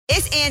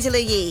It's Angela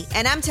Yee,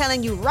 and I'm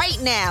telling you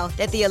right now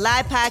that the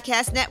Alive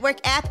Podcast Network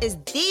app is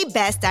the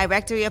best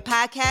directory of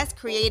podcasts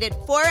created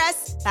for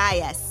us,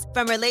 by us.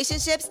 From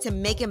relationships to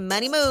making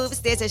money moves,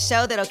 there's a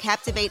show that'll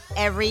captivate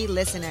every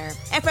listener.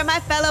 And for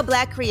my fellow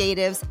Black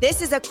creatives,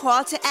 this is a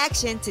call to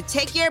action to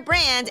take your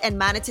brand and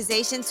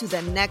monetization to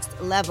the next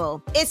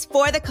level. It's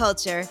for the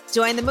culture.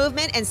 Join the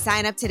movement and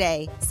sign up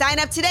today. Sign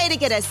up today to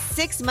get a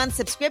 6-month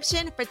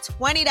subscription for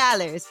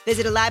 $20.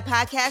 Visit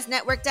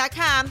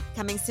AlivePodcastNetwork.com,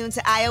 coming soon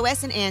to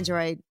iOS and Android.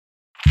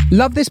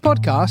 Love this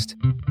podcast?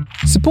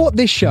 Support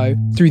this show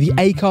through the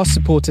Acast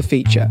supporter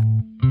feature.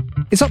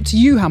 It's up to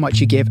you how much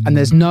you give, and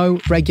there's no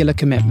regular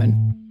commitment.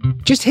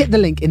 Just hit the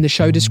link in the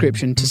show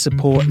description to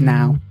support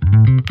now.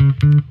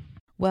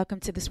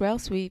 Welcome to the Swell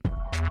Suite.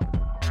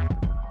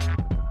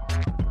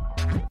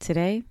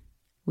 Today,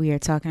 we are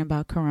talking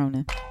about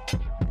Corona.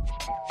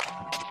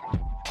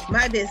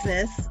 My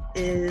business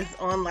is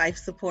on life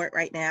support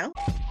right now.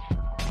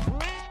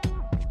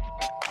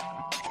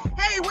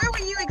 Hey, where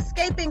were you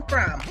escaping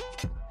from?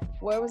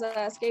 Where was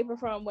I escaping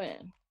from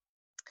when?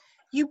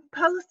 You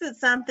posted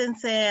something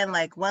saying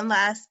like one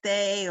last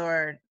day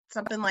or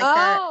something like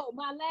that. Oh,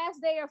 my last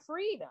day of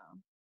freedom.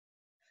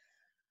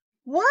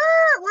 What?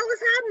 What was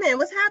happening?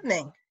 What's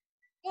happening?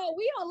 Oh,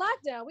 we on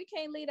lockdown. We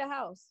can't leave the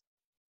house.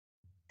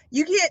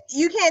 You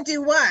can't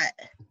do what?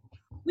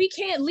 We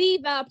can't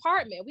leave the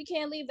apartment. We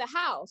can't leave the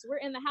house. We're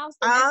in the house.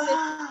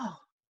 Oh.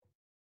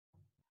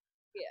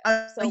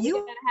 Yeah. So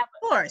you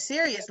are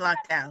serious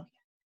lockdown.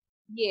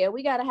 Yeah,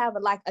 we gotta have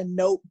a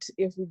note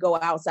if we go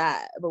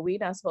outside, but we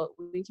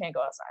can't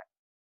go outside.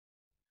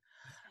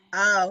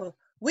 Oh,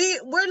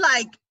 we're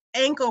like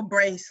ankle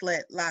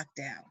bracelet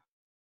lockdown.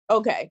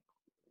 Okay.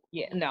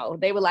 Yeah, no,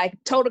 they were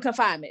like total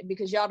confinement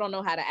because y'all don't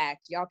know how to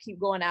act. Y'all keep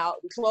going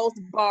out. We close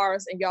the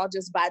bars and y'all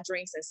just buy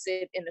drinks and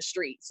sit in the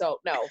street. So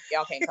no,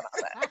 y'all can't come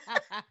outside.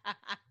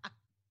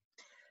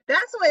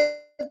 That's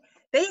what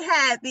they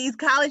had these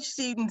college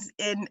students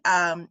in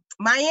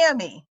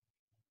Miami.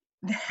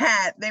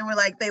 That they were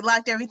like, they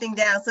locked everything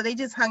down, so they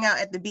just hung out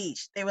at the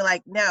beach. They were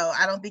like, no,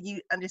 I don't think you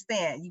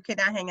understand. You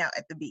cannot hang out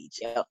at the beach.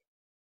 Yep.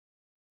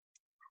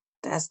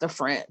 That's the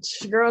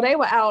French. Girl, they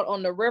were out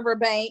on the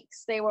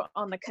riverbanks. They were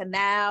on the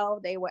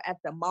canal. They were at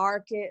the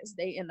markets.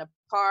 They in the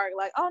park.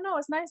 Like, oh no,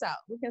 it's nice out.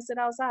 We can sit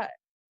outside.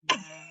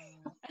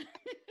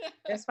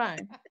 It's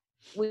fine.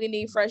 We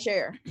need fresh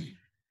air.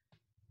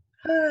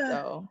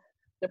 So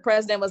the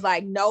president was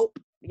like, nope,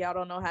 y'all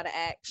don't know how to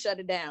act.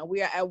 Shut it down.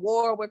 We are at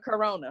war with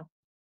Corona.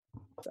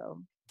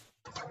 So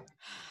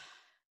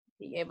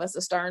he gave us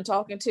a stern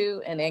talking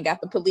to and then got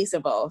the police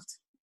involved.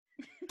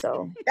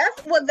 So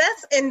that's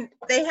and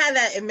they had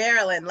that in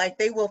Maryland, like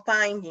they will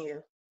fine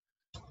you.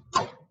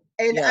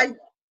 And yeah.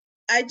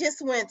 I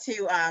just went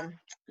to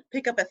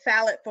pick up a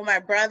salad for my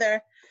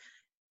brother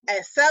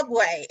at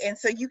Subway, and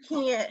so you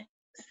can't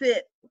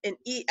sit and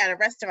eat at a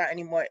restaurant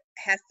anymore. It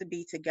has to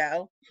be to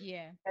go.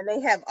 Yeah. And they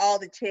have all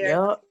the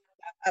chairs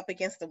up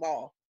against the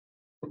wall.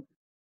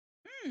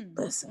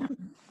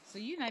 Listen. So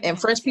and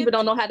French people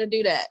don't know how to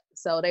do that.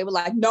 So they were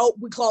like, nope,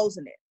 we're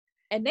closing it.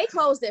 And they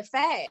closed it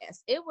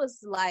fast. It was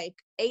like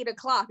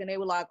 8:00 and they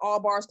were like, all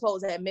bars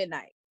close at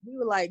midnight. We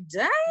were like,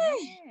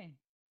 dang.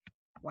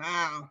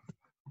 Wow.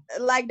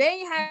 Like they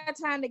ain't had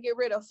time to get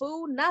rid of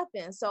food,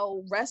 nothing.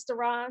 So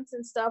restaurants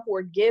and stuff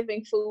were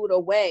giving food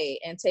away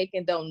and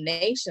taking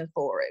donations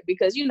for it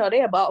because,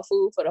 they bought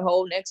food for the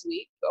whole next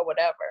week or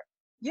whatever.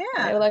 Yeah.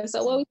 And they were like,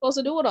 so what are we supposed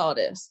to do with all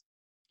this?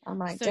 I'm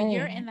like, so dang.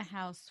 You're in the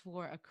house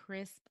for a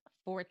crisp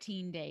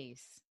 14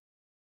 days.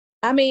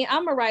 I mean,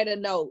 I'm gonna write a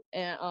note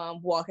and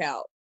walk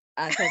out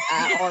because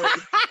I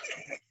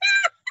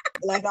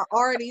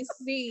already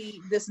see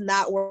this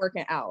not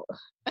working out.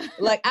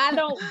 Like I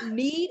don't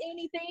need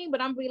anything, but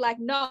I'm gonna be like,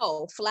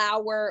 no,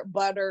 flour,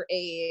 butter,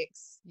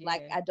 eggs. Yeah.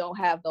 Like I don't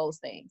have those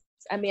things.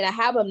 I mean, I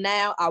have them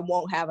now. I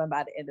won't have them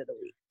by the end of the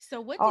week. So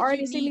what? Did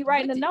already you see me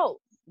writing a note.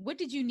 What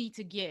did you need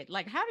to get?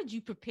 Like, how did you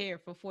prepare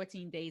for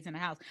 14 days in a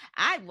house?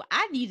 I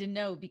need to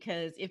know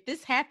because if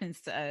this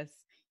happens to us,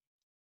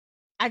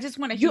 I just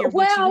want to hear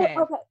what you have.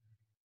 Okay.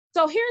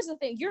 So here's the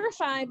thing. You're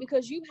fine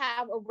because you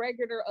have a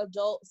regular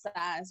adult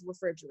size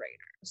refrigerator.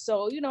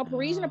 So,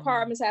 Parisian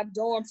apartments have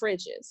dorm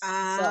fridges. So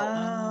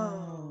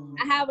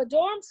I have a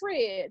dorm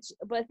fridge,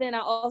 but then I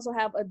also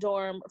have a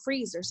dorm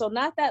freezer. So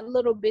not that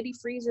little bitty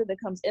freezer that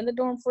comes in the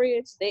dorm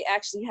fridge. They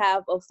actually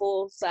have a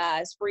full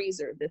size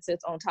freezer that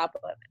sits on top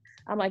of it.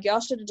 I'm like,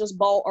 y'all should have just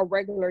bought a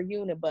regular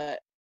unit,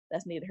 but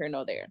that's neither here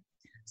nor there.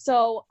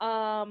 So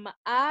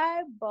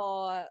I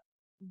bought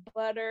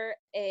butter,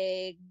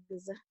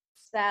 eggs,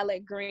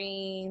 salad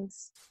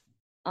greens,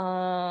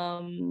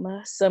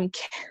 some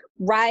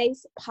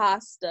rice,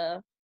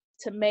 pasta,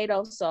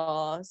 tomato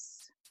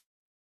sauce,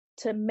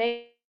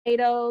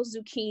 tomatoes,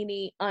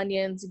 zucchini,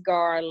 onions,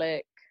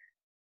 garlic.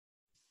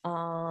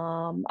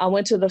 I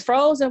went to the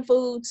frozen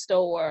food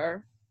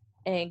store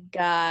and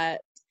got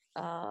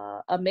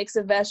a mix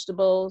of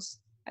vegetables.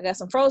 I got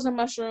some frozen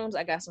mushrooms.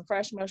 I got some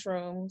fresh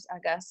mushrooms. I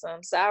got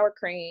some sour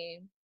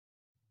cream.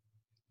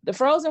 The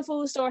frozen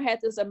food store had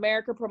this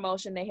America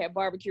promotion. They had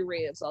barbecue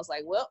ribs. So I was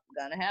like, well,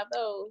 gonna have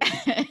those.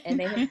 And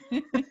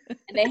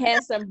they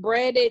had some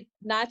breaded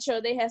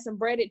nacho. They had some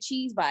breaded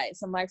cheese bites.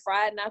 Some like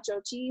fried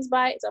nacho cheese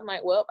bites. I'm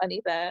like, well, I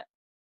need that.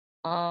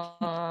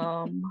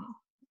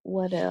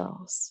 What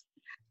else?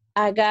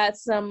 I got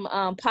some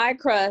pie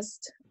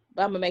crust.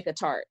 I'm gonna make a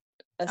tart,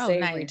 a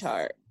savory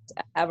tart.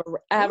 I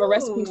have a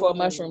recipe for a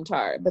mushroom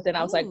tart. But then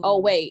I was like, oh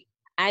wait,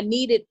 I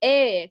needed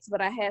eggs,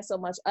 but I had so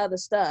much other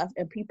stuff,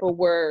 and people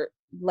were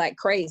like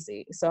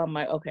crazy. So I'm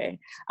like, okay,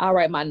 I'll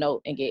write my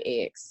note and get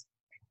eggs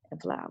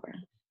and flour.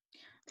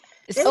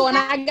 So, and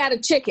I got a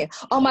chicken.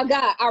 Oh my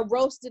God, I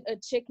roasted a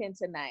chicken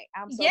tonight.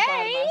 I'm so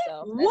proud of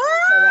myself.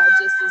 What?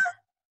 Just as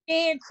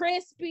skin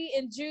crispy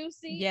and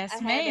juicy. Yes,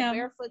 I ma'am. had a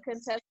barefoot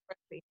contest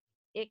recipe.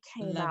 It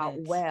came out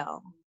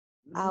well.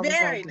 I was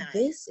Very like, nice.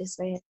 this is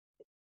fantastic.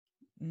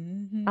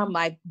 Mm-hmm. I'm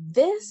like,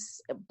 this,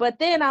 but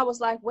then I was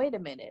like, wait a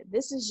minute,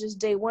 this is just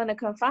day one of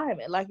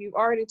confinement. Like, you've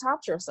already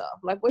topped yourself.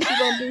 Like, what you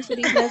gonna do for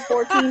these next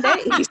 14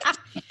 days?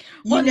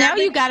 Well, now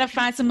you gotta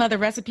find some other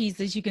recipes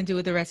that you can do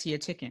with the rest of your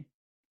chicken.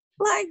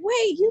 Like,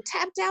 wait, you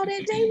tapped out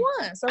at day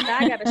one. So now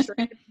I gotta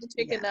straighten the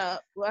chicken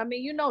up. Well, I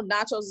mean,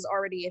 nachos is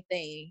already a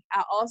thing.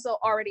 I also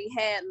already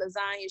had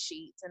lasagna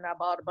sheets, and I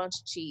bought a bunch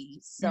of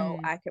cheese.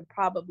 So I could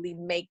probably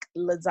make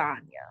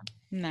lasagna.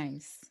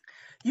 Nice.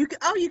 You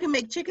can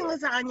make chicken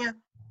lasagna.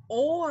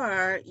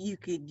 Or you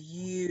could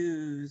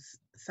use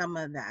some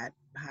of that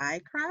pie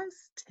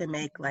crust to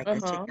make like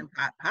a chicken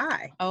pot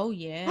pie. Oh,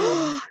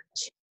 yeah.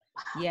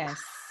 Yes.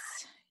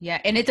 Yeah.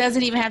 And it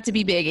doesn't even have to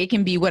be big. It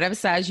can be whatever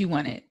size you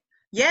want it.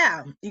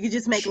 Yeah. You could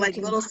just make like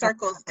little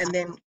circles and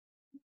then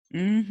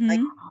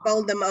like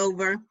fold them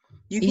over.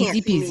 You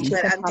can't see me,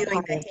 but I'm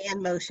doing the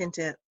hand motion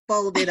to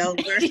fold it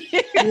over.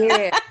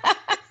 Yeah.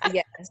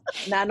 Yes.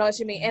 Now I know what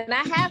you mean. And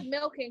I have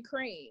milk and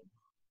cream.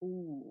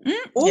 Ooh.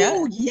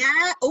 Ooh,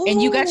 yeah. Ooh. And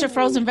you got your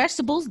frozen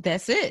vegetables.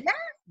 That's it. Yeah,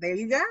 there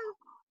you go.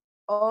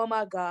 Oh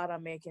my God,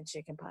 I'm making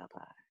chicken pot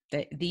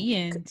pie. The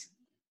end.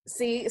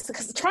 See,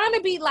 it's trying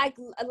to be like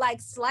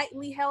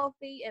slightly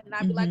healthy, and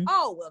I'd be like,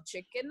 oh well,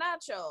 chicken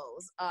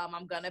nachos.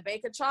 I'm gonna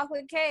bake a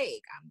chocolate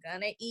cake. I'm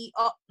gonna eat.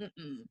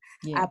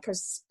 Yeah.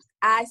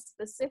 I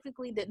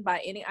specifically didn't buy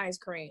any ice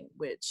cream,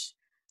 which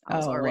I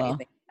was already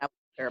thinking that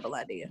was a terrible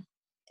idea.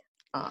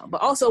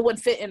 But also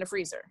wouldn't fit in the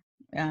freezer.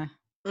 Yeah.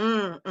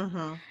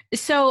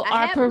 So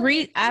I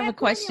have a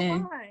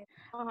question.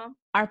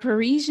 Are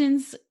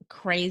Parisians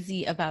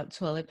crazy about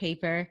toilet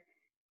paper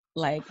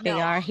like they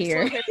are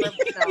here? Toilet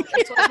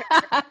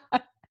paper.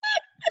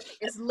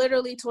 It's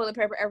literally toilet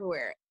paper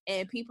everywhere,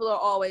 and people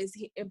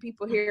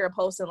here are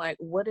posting like,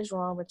 what is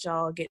wrong with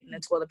y'all getting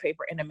the toilet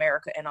paper in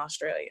America and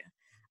Australia?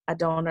 I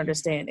don't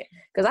understand it,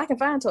 because I can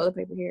find toilet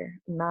paper here,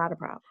 not a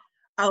problem.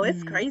 Oh,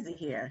 it's crazy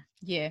here.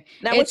 Yeah.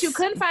 Now what you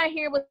couldn't find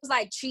here was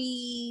like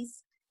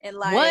cheese. And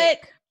like, what?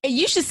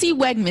 You should see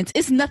Wegmans.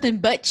 It's nothing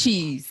but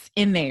cheese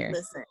in there.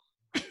 Listen,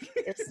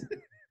 it's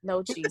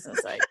no cheese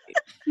inside.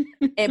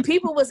 And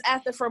people was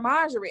at the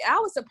fromagerie. I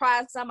was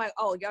surprised. I'm like,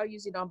 oh, y'all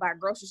usually don't buy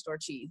grocery store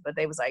cheese, but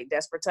they was like,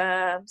 desperate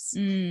times,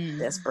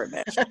 desperate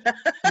measure.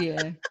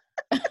 Yeah.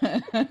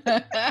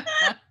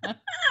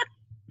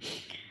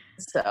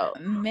 So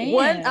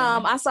man,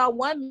 I saw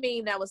one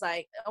meme that was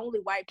like, only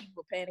white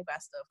people panic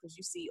about stuff because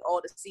you see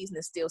all the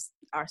seasonings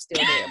are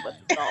still there, but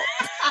the salt.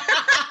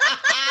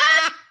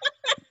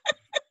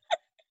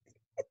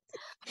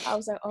 I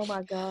was like, oh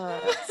my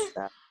God,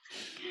 stop.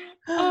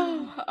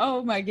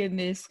 Oh my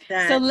goodness.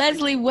 So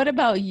Leslie, what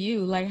about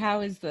you? Like,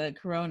 how is the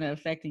corona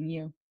affecting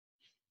you?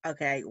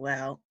 Okay,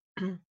 well,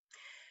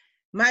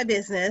 my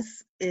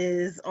business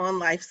is on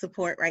life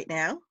support right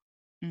now.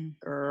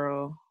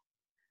 Girl.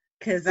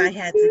 Because I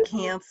had to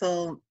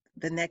cancel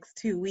the next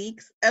 2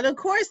 weeks. And of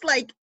course,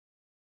 like,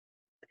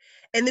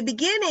 in the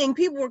beginning,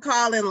 people were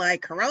calling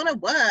like, corona,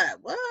 what?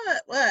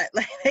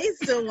 Like, they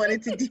still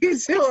wanted to do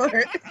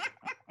tours.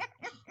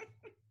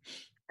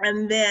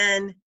 And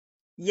then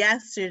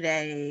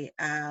yesterday,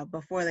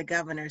 before the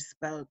governor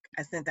spoke,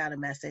 I sent out a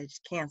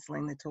message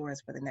canceling the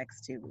tours for the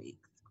next 2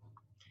 weeks.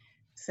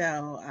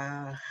 So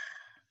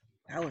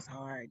that was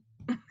hard.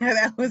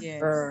 That was,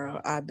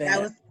 girl, I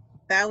bet.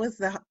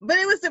 But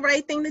it was the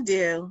right thing to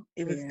do.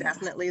 It was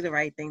definitely the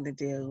right thing to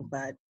do.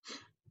 But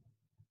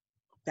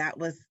that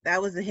was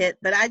a hit.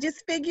 But I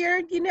just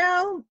figured,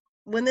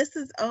 when this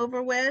is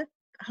over with,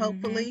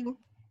 hopefully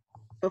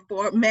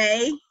before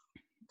May,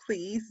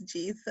 please,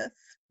 Jesus,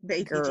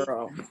 baby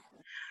girl, Jesus.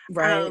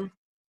 right?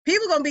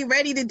 People gonna be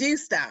ready to do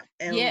stuff,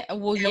 and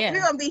we're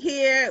gonna be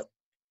here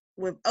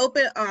with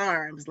open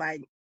arms,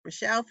 like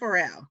Rochelle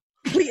Farrell.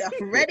 We are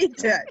ready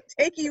to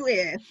take you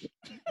in.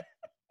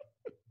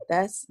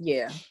 That's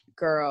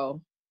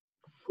girl.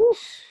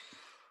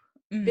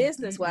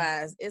 Business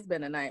wise, it's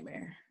been a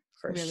nightmare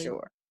for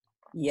sure.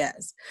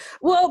 Yes.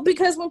 Well,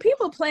 because when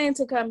people plan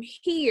to come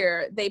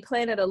here, they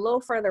plan it a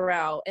little further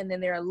out, and then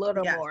they're a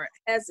little more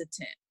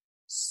hesitant.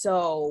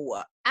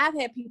 So I've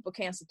had people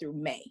cancel through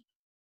May.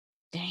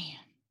 Damn.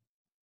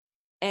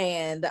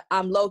 And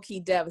I'm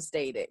low-key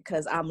devastated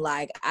because I'm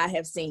like, I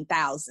have seen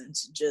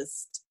thousands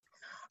just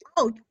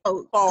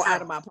fall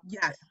out of my pocket.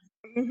 Yes.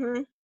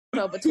 Mm-hmm.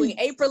 So between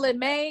April and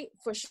May,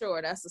 for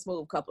sure, that's a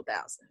smooth couple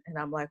thousand. And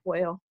I'm like,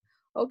 well,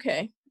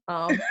 okay.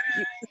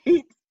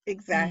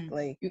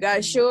 Exactly. You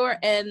guys sure?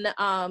 And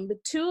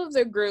two of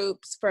the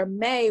groups for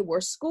May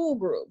were school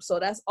groups. So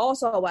that's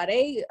also why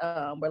they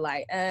were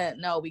like,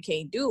 no, we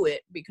can't do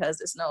it because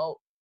there's no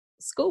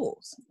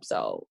schools.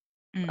 So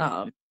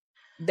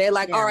they're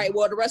like, all right,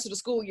 well, the rest of the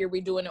school year,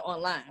 we're doing it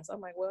online. So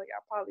I'm like, well,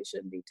 y'all probably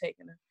shouldn't be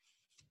taking a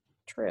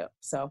trip.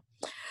 So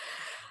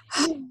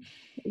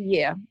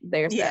yeah,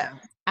 there's that.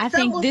 I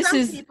think this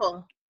is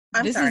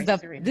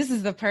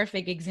the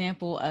perfect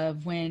example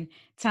of when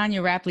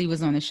Tanya Rapley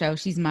was on the show.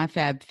 She's My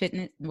Fab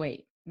Finance.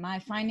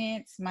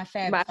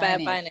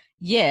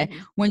 Yeah. Mm-hmm.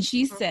 When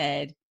she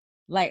said,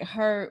 like,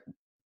 her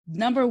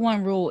number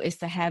one rule is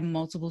to have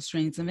multiple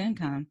streams of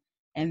income.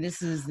 And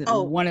this is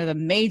one of the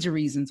major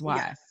reasons why.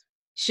 Yes.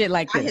 Shit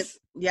like this.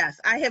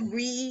 I have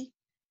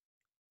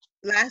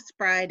last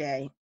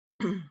Friday,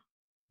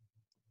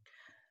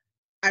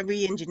 I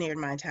re-engineered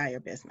my entire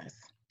business.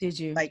 Did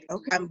you? Like,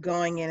 I'm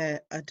going in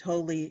a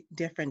totally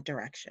different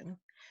direction,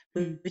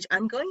 which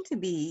I'm going to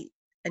be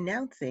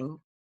announcing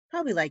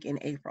probably like in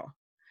April.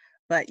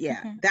 But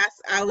yeah,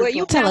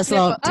 you tell us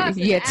all.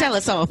 Tell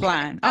us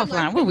offline.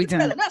 Offline, what are we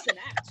doing? Just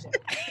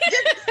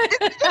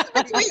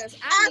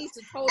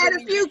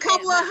and a few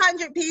couple of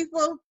hundred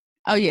people.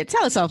 Oh yeah,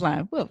 tell us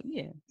offline. Well,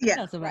 yeah.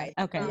 Yeah. Right.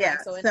 Okay. Yeah.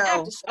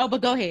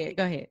 But go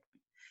ahead.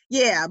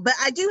 Yeah, but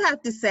I do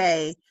have to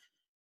say,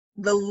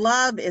 the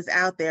love is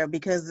out there,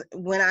 because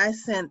when I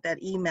sent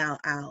that email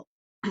out,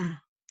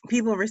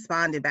 people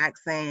responded back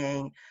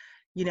saying,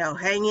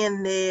 hang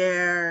in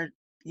there,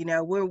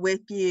 we're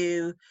with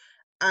you.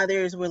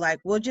 Others were like,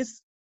 we're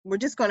just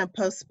going to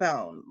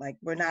postpone. Like,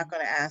 we're not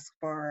going to ask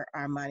for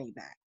our money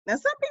back. Now,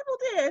 some people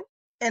did,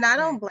 and I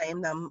don't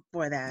blame them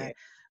for that. Yeah.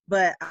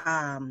 But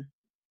I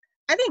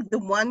think the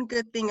one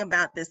good thing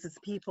about this is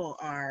people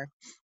are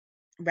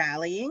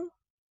rallying.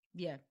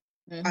 Yeah.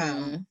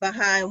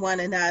 Behind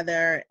one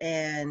another.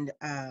 And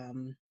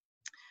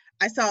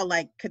I saw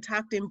like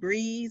Catoctin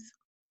Breeze,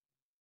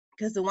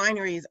 because the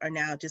wineries are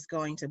now just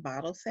going to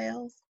bottle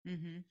sales.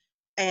 Mm-hmm.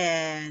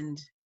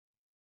 And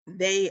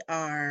they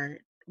are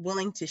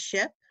willing to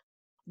ship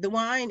the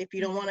wine if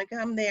you don't want to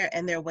come there,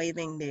 and they're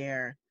waiving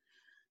their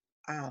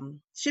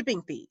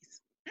shipping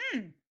fees.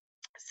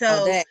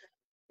 So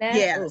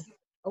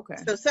okay.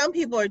 So some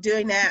people are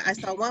doing that. I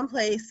saw one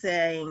place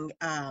saying,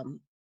 and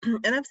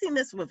I've seen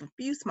this with a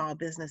few small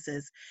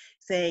businesses,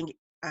 saying,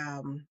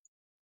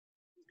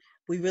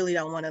 we really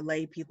don't want to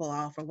lay people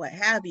off or what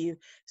have you.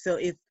 So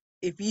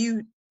if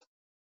you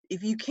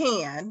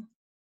can,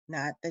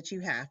 not that you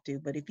have to,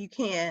 but if you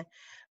can,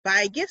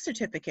 buy a gift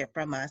certificate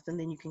from us, and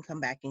then you can come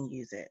back and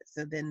use it.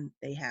 So then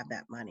they have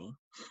that money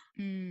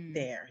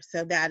there.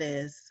 So that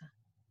is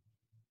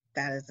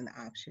an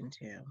option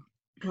too.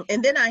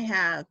 And then I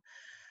have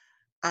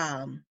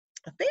a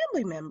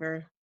family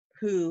member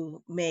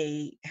who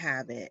may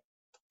have it.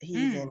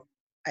 He's in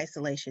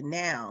isolation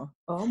now.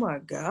 Oh my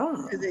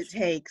God. Because it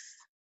takes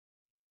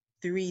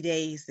 3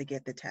 days to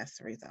get the test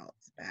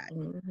results back.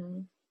 Mm-hmm.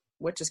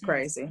 Which is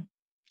crazy.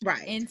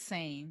 Right.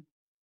 Insane.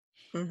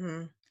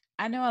 Mm-hmm.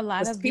 I know a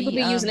lot of people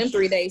be using them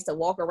 3 days to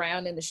walk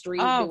around in the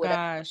street. Oh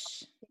gosh.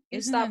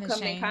 You stop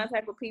coming in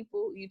contact with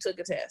people, you took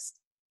a test.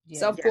 Yeah.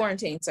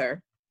 Self-quarantine,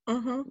 sir.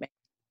 Mm-hmm.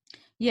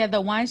 Yeah,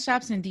 the wine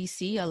shops in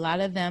DC, a lot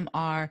of them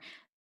are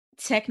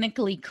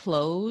technically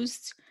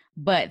closed,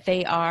 but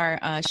they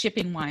are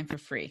shipping wine for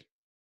free.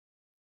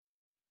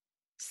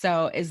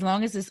 So as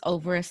long as it's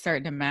over a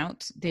certain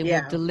amount, they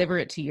will deliver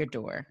it to your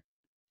door.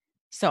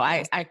 So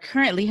I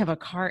currently have a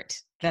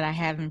cart that I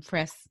have in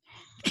press.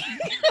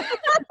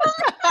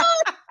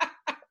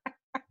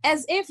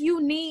 As if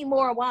you need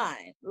more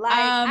wine. Like,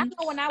 I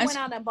know when I went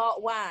out and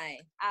bought wine,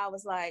 I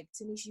was like,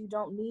 Tanisha, you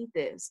don't need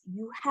this.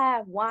 You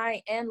have wine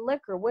and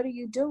liquor. What are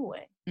you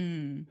doing?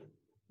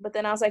 But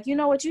then I was like, you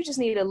know what? You just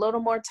need a little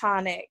more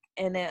tonic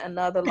and then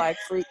another like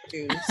fruit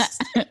juice.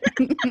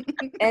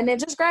 And then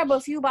just grab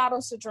a few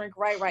bottles to drink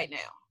right now.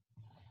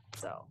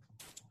 So.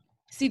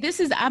 See,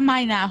 I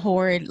might not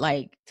hoard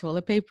like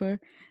toilet paper,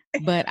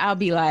 but I'll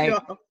be like,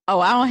 oh,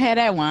 I don't have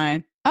that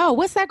wine. Oh,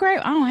 what's that grape?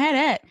 I don't have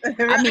that.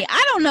 I mean,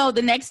 I don't know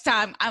the next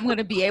time I'm going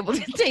to be able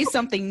to taste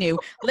something new.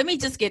 Let me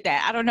just get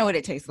that. I don't know what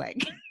it tastes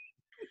like.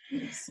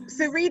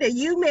 So Rita,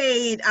 you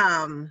made,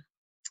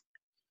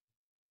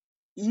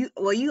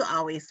 you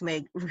always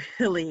make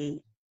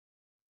really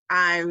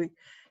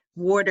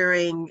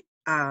eye-watering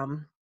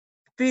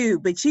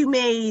food, but you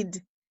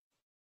made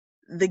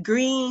the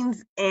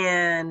greens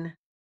and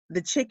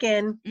the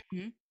chicken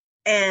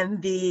and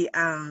the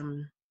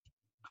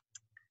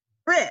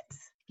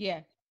grits. Yeah.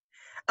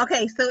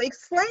 Okay, so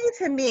explain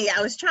to me. I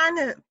was trying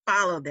to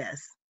follow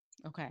this.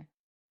 Okay.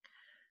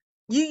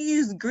 You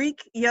use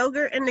Greek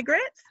yogurt in the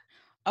grits?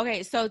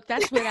 Okay, so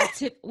that's what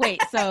Wait,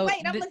 I'm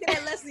looking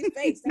at Leslie's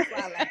face. That's why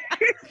I laughed.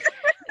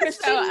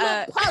 She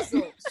looked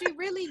puzzled. She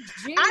really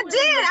genuinely. I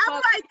did. I'm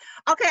like,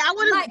 okay, I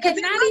want to. Like,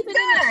 and not even in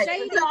a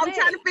shady way. I'm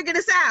trying to figure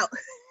this out.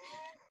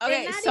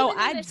 Okay, so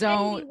I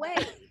don't.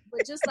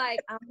 but just like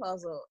I'm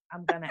puzzled,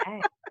 I'm gonna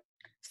ask.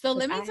 So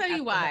let me tell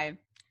you why.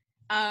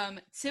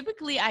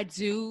 Typically I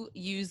do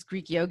use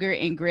Greek yogurt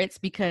and grits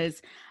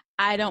because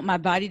my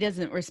body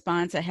doesn't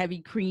respond to heavy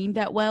cream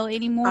that well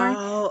anymore.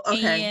 Oh,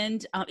 okay.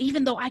 And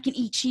even though I can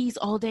eat cheese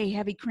all day,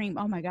 heavy cream,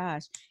 oh my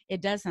gosh,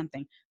 it does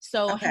something.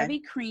 So heavy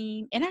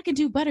cream, and I can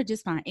do butter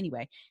just fine.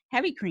 Anyway,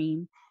 heavy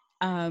cream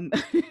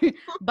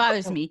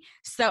bothers me.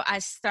 So I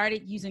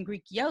started using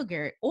Greek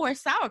yogurt or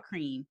sour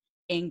cream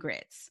in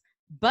grits.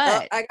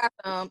 But I got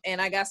some, and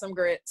I got some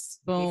grits.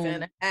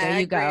 Boom. There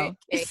you go.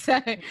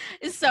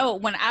 So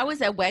when I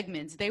was at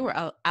Wegmans, they were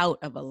out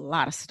of a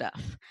lot of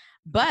stuff.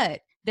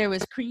 But there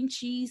was cream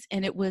cheese,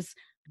 and it was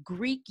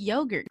Greek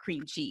yogurt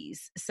cream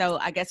cheese. So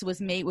I guess it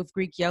was made with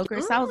Greek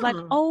yogurt. So I was like,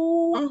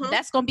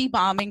 that's going to be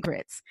bomb in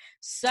grits.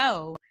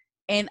 So,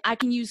 and I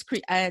can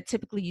I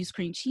typically use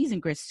cream cheese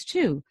in grits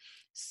too.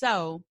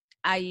 So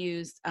I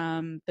used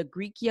the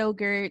Greek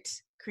yogurt,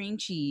 cream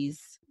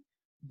cheese,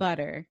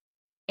 butter,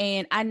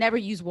 and I never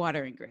use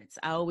water in grits.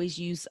 I always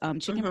use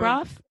chicken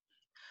broth.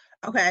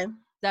 Okay.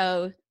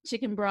 So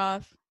chicken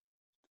broth,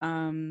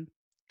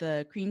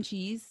 the cream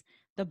cheese,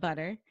 the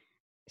butter,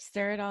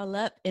 stir it all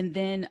up. And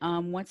then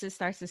once it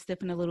starts to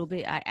stiffen a little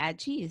bit, I add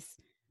cheese.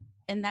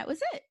 And that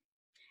was it.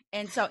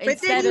 And so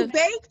instead you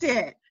baked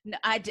it. No,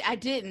 I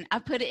didn't. I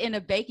put it in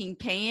a baking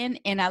pan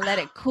and I let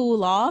it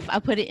cool off. I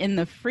put it in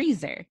the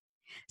freezer.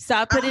 So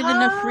I put it in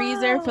the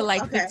freezer for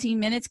like 15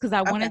 minutes because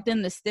I wanted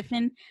them to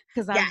stiffen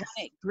because I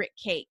wanted grit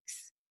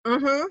cakes.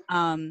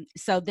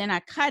 So then I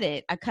cut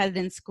it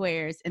in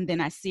squares and then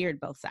I seared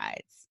both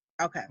sides.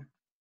 Okay.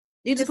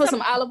 You just put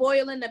some olive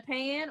oil in the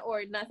pan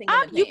or nothing in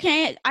the pan? You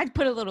can't. I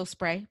put a little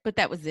spray, but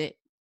that was it.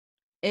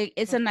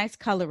 It's a nice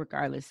color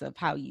regardless of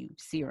how you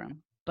sear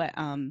them. But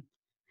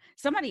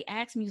somebody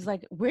asked me, was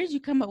like, where did you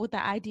come up with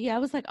the idea? I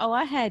was like,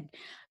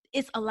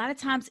 it's a lot of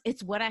times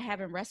it's what I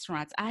have in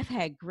restaurants. I've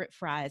had grit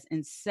fries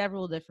in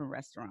several different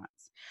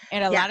restaurants.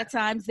 And a lot of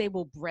times they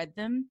will bread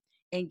them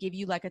and give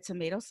you like a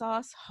tomato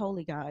sauce.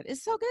 Holy God.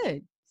 It's so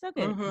good. So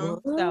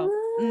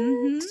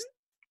good.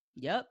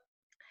 Yep.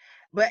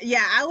 But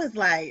yeah, I was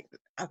like,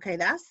 okay,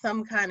 that's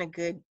some kind of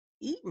good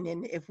eating.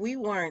 And if we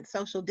weren't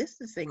social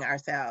distancing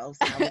ourselves,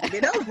 I would have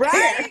been over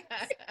right.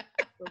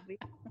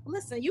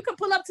 Listen, you can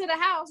pull up to the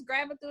house,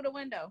 grab it through the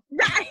window.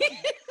 Right.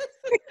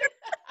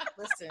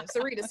 Listen,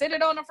 Sarita, sit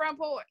it on the front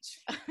porch.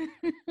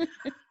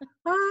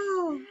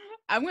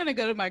 I'm going to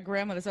go to my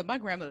grandmother's. My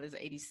grandmother's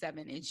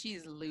 87 and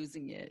she's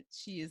losing it.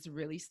 She is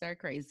really stir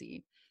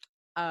crazy.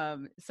 So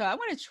I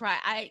want to try.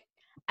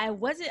 I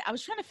was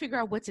trying to figure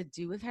out what to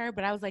do with her,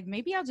 but I was like,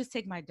 maybe I'll just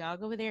take my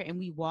dog over there and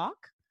we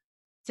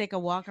take a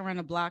walk around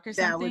the block or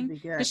something. That would be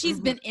good. Because she's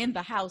been in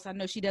the house. I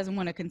know she doesn't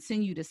want to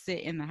continue to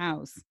sit in the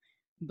house.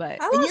 But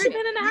how long has she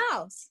been in the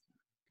house?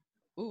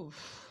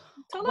 Oof.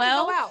 Tell her to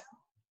go out.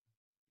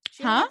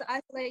 She don't have to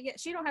isolate yet.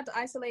 She don't have to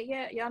isolate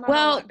yet. Y'all know.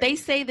 Well, they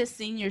say the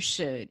senior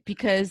should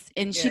because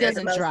she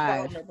doesn't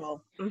drive.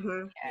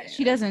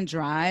 She doesn't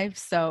drive.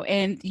 So,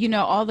 and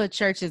all the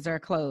churches are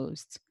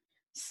closed.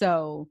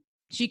 So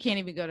she can't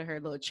even go to her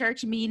little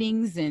church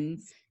meetings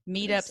and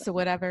meetups or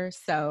whatever.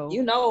 So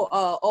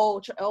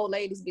old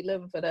ladies be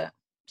living for that.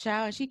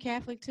 Child, is she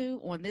Catholic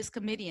too? On this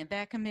committee and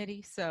that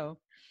committee. So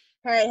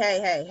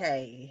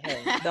Hey.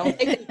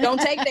 Don't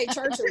take their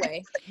church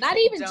away. Not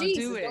even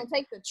Jesus. Don't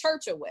take the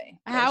church away.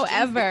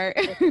 However,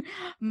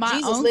 my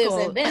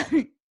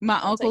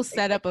uncle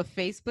set up a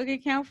Facebook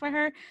account for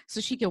her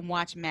so she can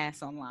watch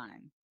mass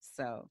online.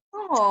 So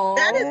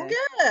that is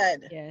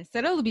good. Yeah, so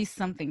that'll be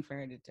something for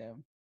her to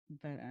do.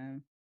 But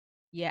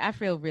yeah, I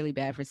feel really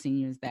bad for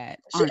seniors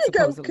that aren't supposed to leave the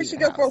house. Could she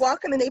go for a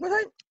walk in the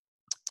neighborhood?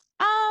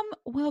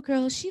 Well,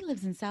 girl, she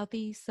lives in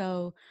Southeast,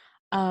 so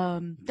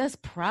that's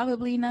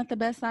probably not the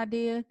best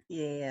idea.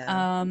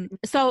 Yeah.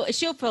 So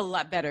she'll feel a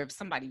lot better if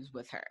somebody's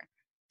with her.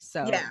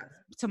 So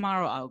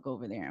tomorrow I'll go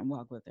over there and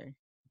walk with her.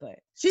 But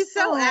she's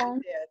so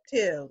active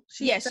too.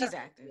 She's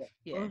active.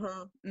 Yeah.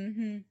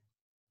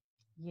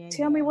 Yeah.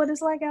 Tell me what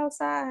it's like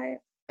outside.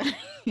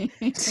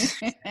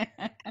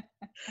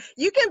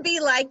 You can be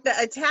like the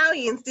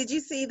Italians. Did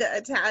you see the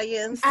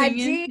Italians? I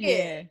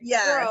did.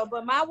 Yeah. Girl,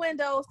 but my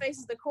window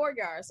faces the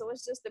courtyard, so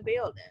it's just the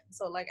building.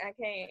 So like I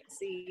can't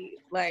see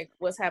like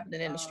what's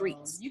happening in the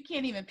streets. You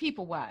can't even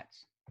people watch.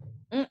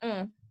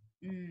 Okay.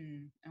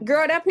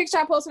 Girl, that picture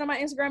I posted on my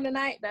Instagram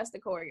tonight, that's the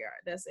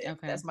courtyard. That's it.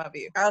 Okay. That's my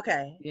view.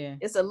 Okay. Yeah.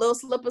 It's a little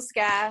slip of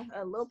sky,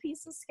 a little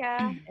piece of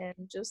sky, and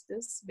just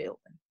this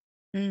building.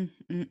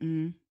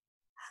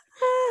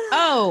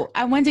 Oh,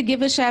 I want to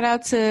give a shout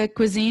out to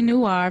Cuisine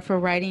Noir for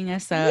writing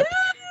us up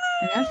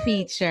in a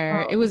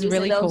feature. It was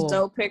really cool. Those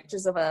dope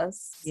pictures of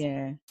us.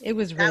 Yeah, it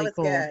was really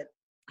cool. Good.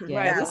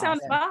 Yeah, right, we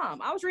sounded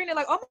bomb. I was reading it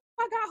like, oh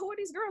my God, who are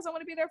these girls? I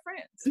want to be their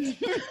friends.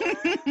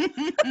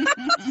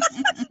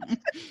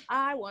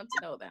 I want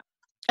to know them.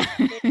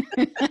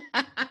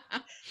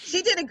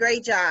 She did a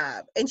great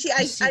job, and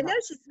I know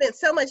she spent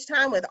so much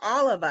time with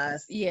all of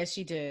us. Yeah,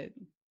 she did.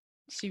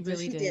 She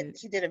really did.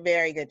 She did a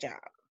very good job.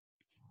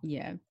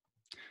 Yeah.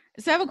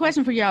 So I have a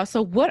question for y'all.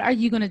 So what are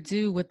you going to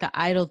do with the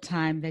idle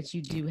time that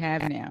you do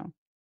have now?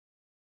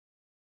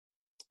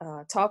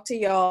 talk to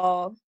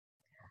y'all.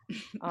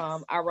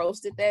 I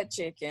roasted that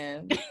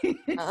chicken.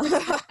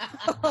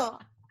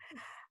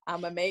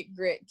 I'm gonna make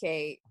grit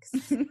cakes.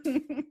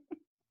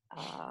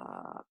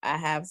 I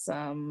have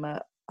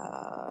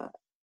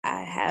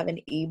I have an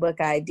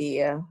ebook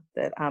idea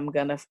that I'm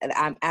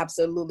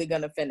absolutely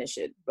gonna finish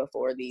it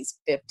before these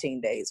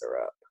 15 days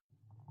are up,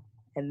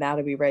 and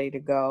that'll be ready to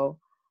go.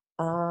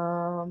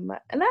 And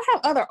I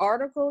have other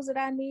articles that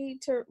I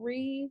need to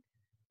read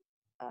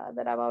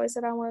that I've always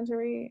said I wanted to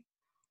read.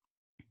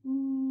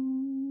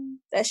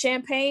 That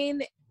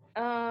champagne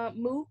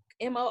MOOC,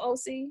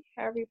 MOOC,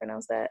 however you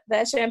pronounce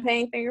that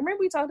champagne thing. Remember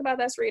we talked about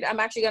that read? I'm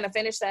actually gonna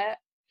finish that.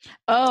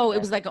 Oh, it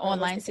was like an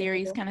online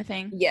series kind of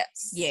thing.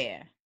 Yes.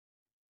 Yeah.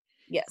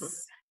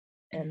 Yes.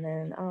 And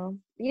then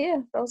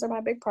those are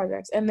my big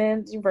projects. And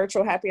then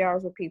virtual happy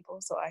hours with people,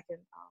 so I can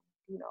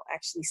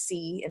actually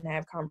see and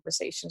have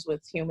conversations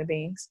with human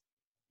beings.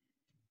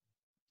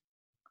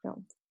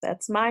 So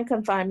that's my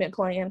confinement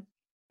plan.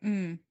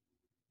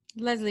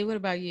 Leslie, what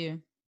about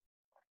you?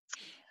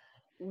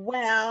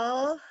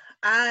 Well,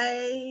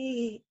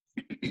 I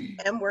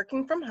am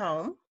working from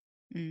home.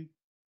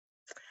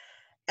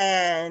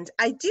 And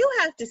I do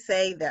have to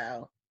say,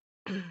 though,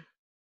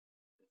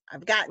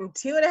 I've gotten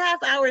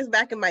 2.5 hours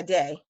back in my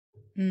day,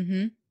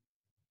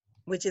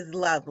 which is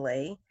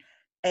lovely.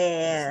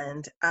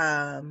 And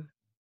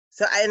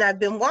I've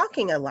been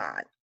walking a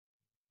lot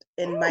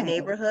in my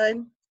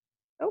neighborhood.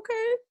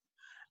 Okay.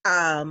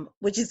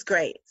 Which is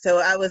great. So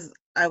I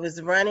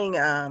was running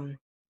an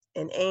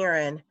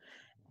errand,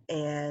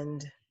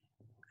 and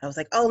I was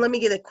like, oh, let me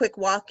get a quick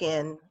walk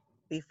in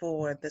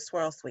before the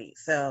Swirl Suite.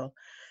 So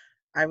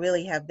I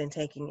really have been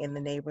taking in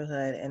the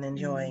neighborhood and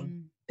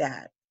enjoying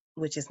that,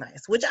 which is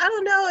nice. Which I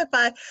don't know if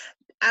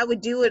I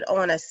would do it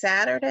on a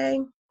Saturday,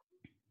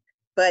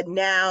 but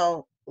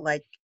now,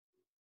 like,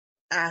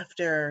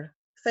 after,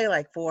 say,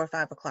 like 4 or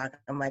 5 o'clock,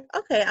 I'm like,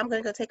 okay, I'm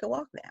going to go take a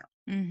walk now.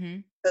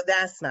 So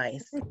that's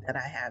nice that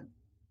I have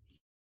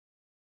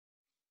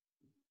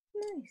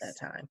that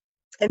time.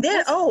 And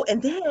then,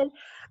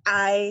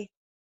 I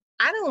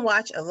don't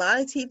watch a lot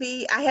of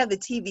TV. I have the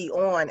TV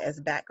on as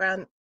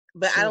background,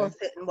 but I don't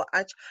sit and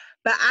watch.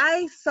 But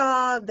I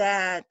saw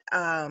that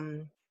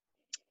it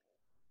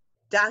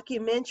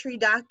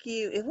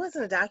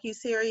wasn't a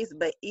docu-series,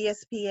 but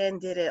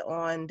ESPN did it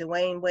on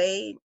Dwayne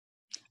Wade.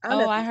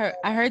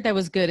 I heard that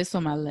was good. It's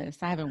on my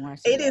list. I haven't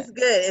watched it. It is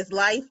good. It's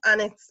Life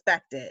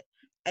Unexpected.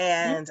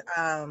 And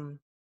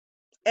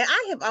and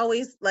I have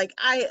always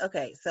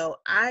so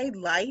I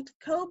liked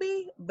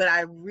Kobe, but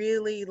I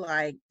really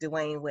like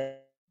Dwayne Wade.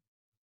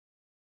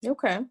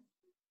 Okay.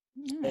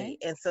 Right.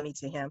 And so me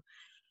to him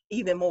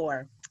even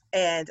more.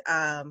 And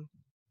I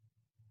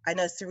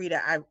know,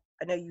 Sarita, I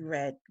know you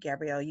read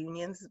Gabrielle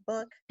Union's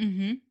book,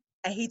 and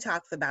he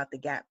talks about the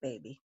Gap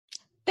Baby.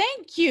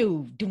 Thank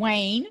you,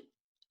 Dwayne.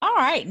 All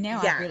right, now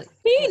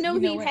he knew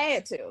he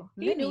had to.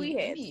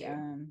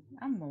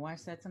 I'm gonna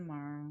watch that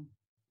tomorrow.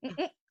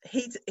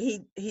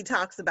 He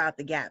talks about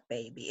the Gap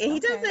Baby, and he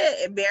does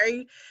it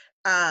very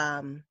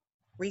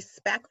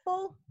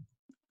respectful.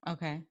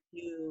 Okay.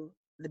 To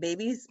the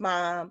baby's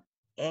mom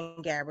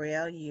and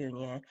Gabrielle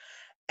Union,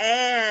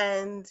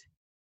 and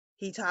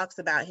he talks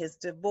about his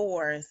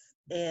divorce,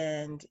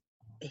 and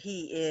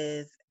he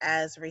is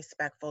as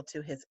respectful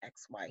to his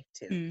ex-wife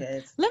too.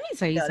 Because let me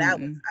tell you something. That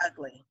was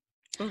ugly.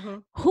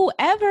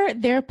 Whoever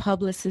their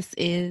publicist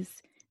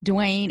is,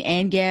 Dwayne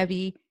and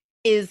Gabby,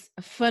 is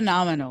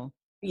phenomenal.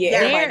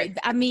 Yeah,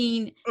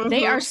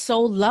 they are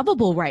so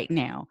lovable right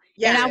now.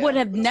 And I would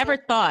have never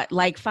thought,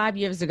 like 5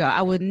 years ago,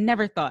 I would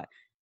never thought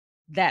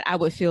that I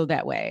would feel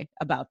that way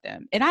about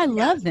them. And I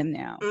love them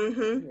now.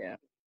 Yeah.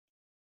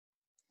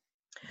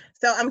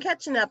 So I'm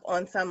catching up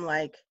on some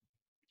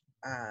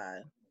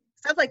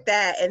stuff like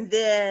that. And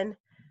then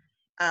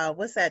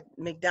what's that,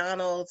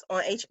 McDonald's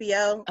on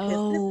HBO?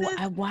 Oh,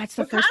 I watched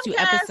the first 2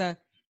 episodes.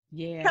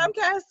 Yeah.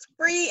 Comcast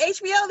free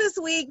HBO this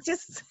week,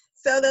 just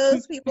so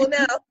those people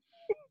know.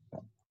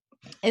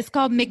 It's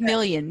called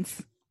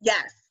McMillions.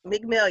 Yes,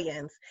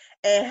 McMillions.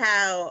 And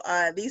how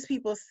these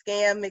people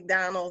scam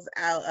McDonald's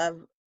out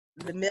of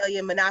the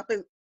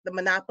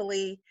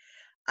Monopoly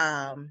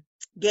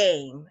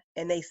game,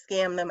 and they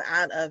scam them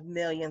out of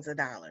millions of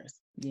dollars.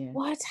 Yeah.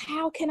 What?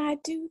 How can I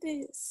do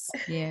this?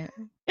 Yeah.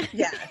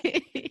 Yeah.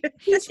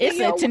 It's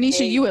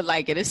Tanisha, you would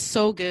like it. It's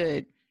so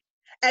good.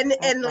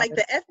 And like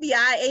the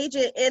FBI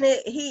agent in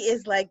it, he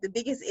is like the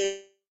biggest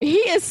idiot. He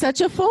is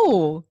such a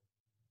fool.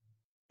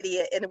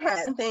 Idiot in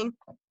the thing.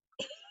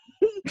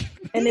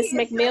 And it's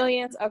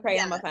McMillions. Okay,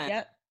 I'm a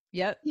fan.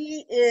 Yep.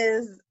 He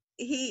is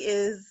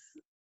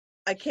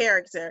a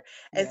character.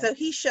 And so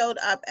he showed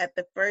up at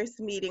the first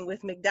meeting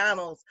with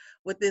McDonald's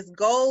with this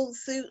gold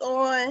suit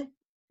on.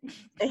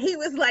 And he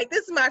was like,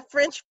 "This is my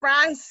French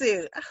fry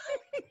suit."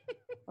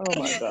 Oh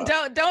my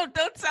God.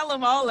 Don't tell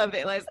him all of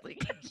it, Leslie.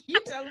 You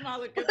tell him all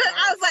the good parts.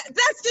 I was like,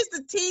 that's just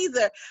a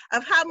teaser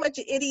of how much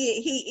an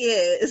idiot he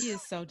is. He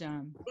is so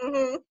dumb.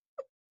 Mm-hmm.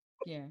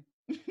 Yeah.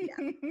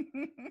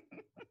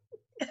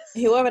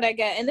 Whoever that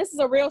guy, and this is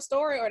a real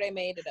story, or they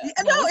made it up?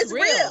 No, it's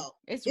real.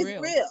 It's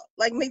real.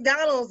 Like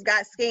McDonald's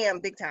got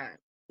scammed big time.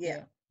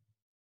 Yeah.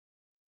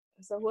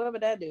 So whoever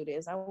that dude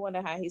is, I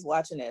wonder how he's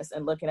watching this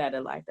and looking at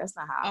it like, that's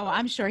not how. Oh,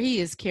 I'm sure he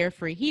is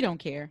carefree. He don't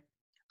care.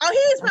 Oh,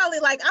 he's probably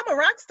like, I'm a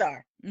rock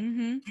star. I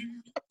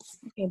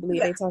can't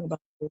believe they talk about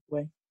it this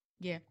way.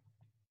 Yeah.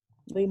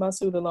 Leave my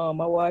suit alone.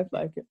 My wife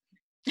like it.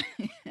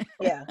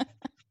 Yeah.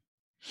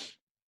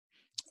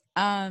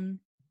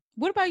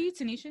 What about you,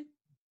 Tanisha?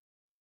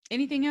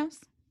 Anything else?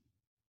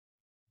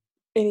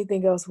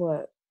 Anything else?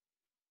 What?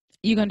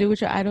 You gonna do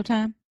with your idle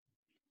time?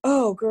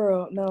 Oh,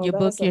 girl, no. Your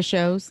book, your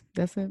shows.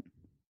 That's it.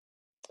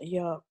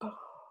 Yeah.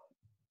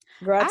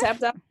 Girl, I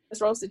tapped out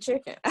this roasted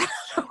chicken.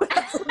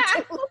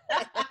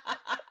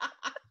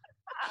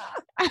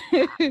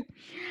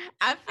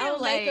 I feel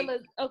like I'm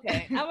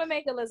gonna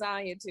make a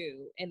lasagna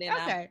too, and then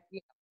I'll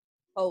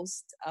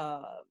host.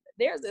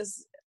 There's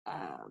this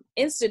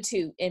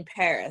institute in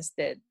Paris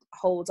that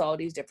holds all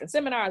these different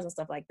seminars and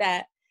stuff like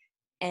that,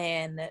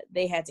 and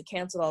they had to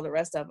cancel all the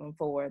rest of them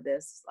for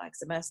this like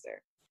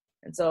semester,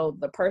 and so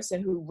the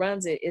person who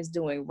runs it is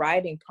doing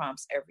writing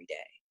prompts every day.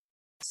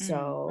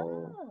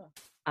 So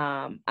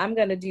I'm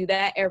gonna do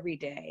that every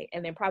day,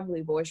 and then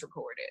probably voice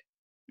record it.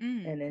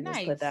 And then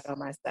just put that on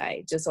my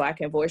site just so I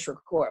can voice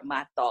record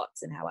my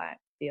thoughts and how I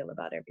feel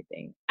about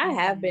everything. I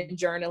have been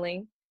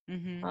journaling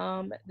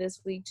this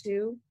week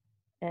too,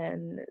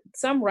 and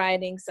some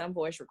writing, some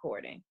voice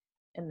recording,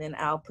 and then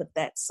I'll put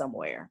that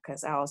somewhere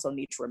because I also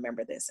need to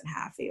remember this and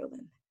how I feel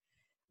and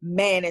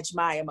manage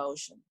my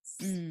emotions.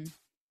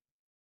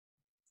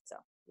 So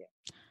yeah.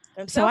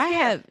 And so I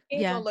have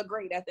gonna look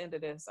great at the end of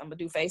this. I'm gonna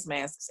do face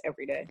masks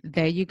every day.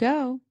 There you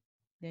go.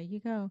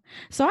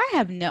 So I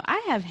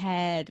have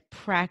had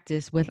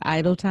practice with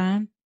idle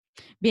time,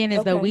 being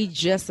as though we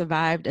just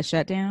survived a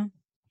shutdown.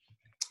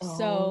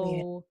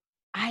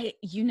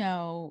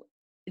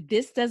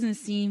 This doesn't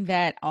seem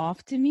that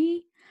off to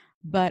me,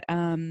 but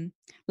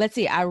let's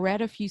see. I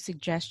read a few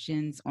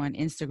suggestions on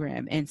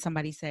Instagram, and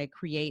somebody said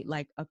create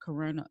like a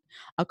corona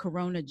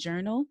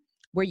journal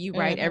where you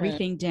write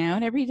everything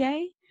down every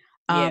day.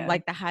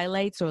 Like the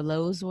highlights or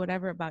lows or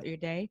whatever about your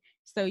day.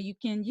 So you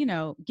can,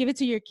 give it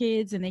to your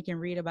kids and they can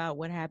read about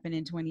what happened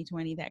in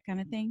 2020, that kind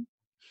of thing.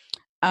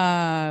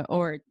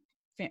 Or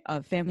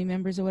family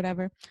members or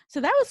whatever.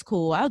 So that was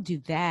cool. I'll do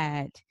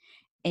that.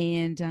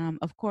 And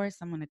of course,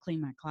 I'm going to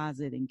clean my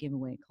closet and give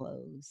away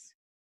clothes.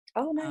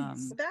 Oh,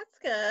 nice. That's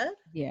good.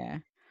 Yeah.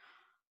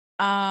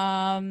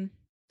 I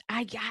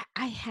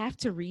have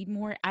to read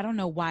more. I don't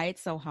know why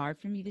it's so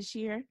hard for me this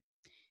year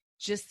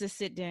just to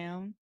sit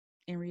down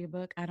and read a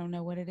book. I don't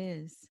know what it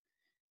is.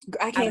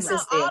 I can't sit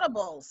still.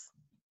 Audibles.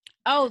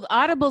 Oh, the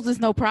Audibles is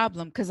no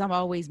problem because I'm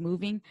always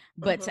moving.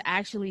 But to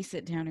actually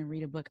sit down and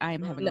read a book, I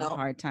am having a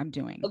hard time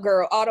doing.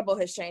 Girl, Audible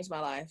has changed my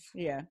life.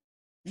 Yeah.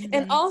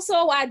 And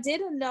also, I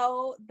didn't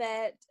know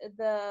that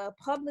the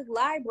public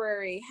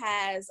library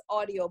has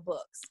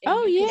audiobooks.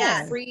 Oh,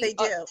 yeah. They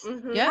do.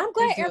 Yeah, I'm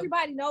glad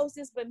everybody knows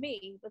this but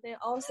me. But then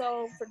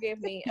also, forgive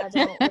me, I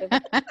don't live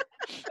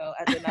so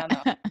I did not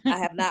know. I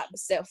have not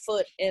set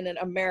foot in an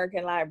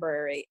American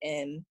library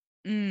in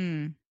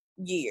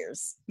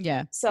years.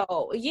 Yeah.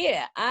 So,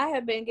 yeah, I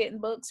have been getting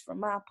books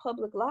from my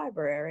public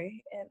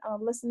library, and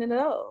I'm listening to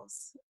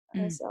those.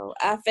 And so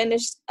I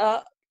finished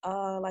up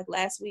like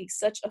last week,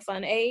 Such a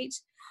Fun Age.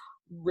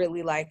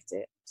 Really liked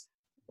it.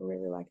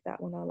 Really liked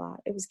that one a lot.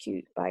 It was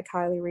cute, by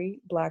Kylie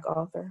Reed, Black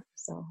author.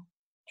 So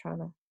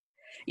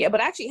but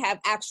I actually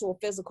have actual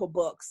physical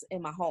books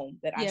in my home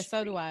that I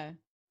so do I.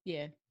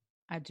 Yeah,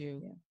 I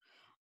do.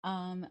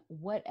 Yeah.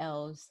 What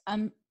else?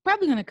 I'm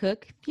probably gonna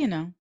cook.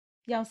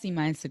 Y'all see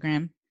my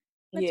Instagram.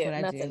 That's what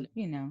I do.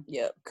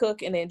 Yeah,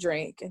 cook and then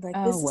drink. And like,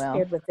 this is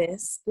paired with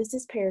this. This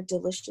is paired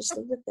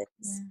deliciously with this.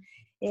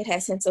 Yeah. It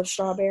has hints of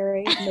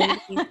strawberry,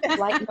 maybe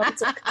light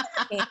notes of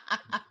cotton.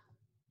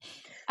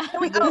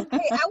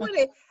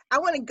 Okay, I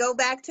want to go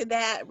back to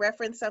that,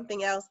 reference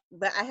something else,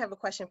 but I have a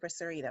question for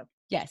Sarita.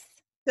 Yes.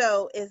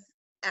 So is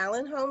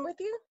Alan home with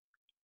you?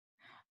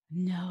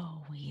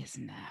 No, he is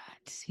not.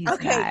 He's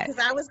okay, because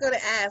I was going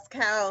to ask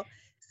how,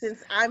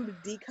 since I'm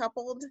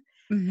decoupled,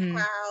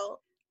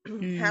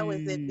 how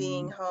is it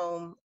being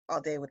home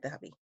all day with the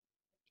hubby?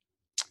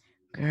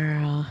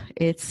 Girl,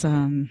 it's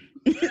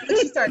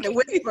She's starting to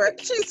whisper.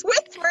 She's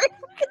whispering.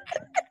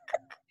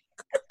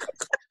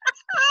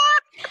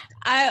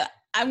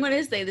 I'm going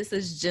to say this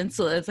as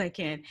gentle as I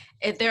can.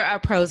 There are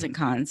pros and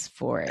cons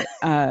for it.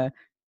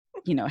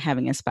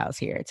 Having a spouse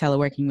here,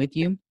 teleworking with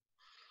you.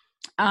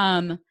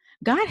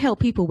 God help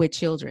people with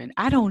children.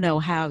 I don't know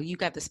how you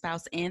got the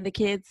spouse and the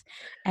kids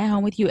at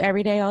home with you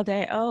every day, all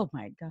day. Oh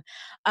my God.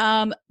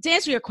 To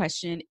answer your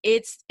question,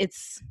 there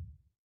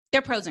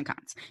are pros and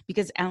cons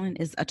because Alan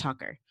is a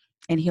talker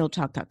and he'll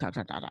talk.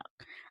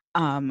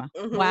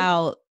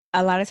 While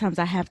a lot of times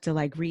I have to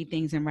like read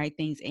things and write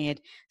things, and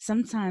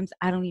sometimes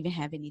I don't even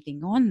have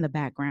anything on in the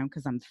background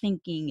because I'm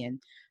thinking, and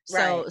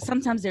so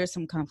sometimes there's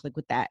some conflict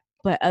with that.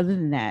 But other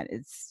than that,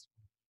 it's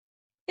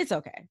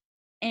okay.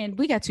 And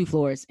we got 2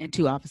 floors and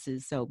 2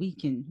 offices, so we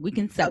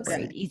can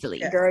separate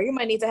easily. Girl, you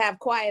might need to have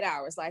quiet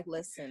hours. Like,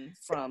 listen,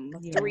 from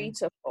 3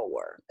 to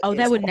 4. Oh,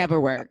 that would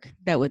never work.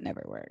 That would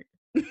never work.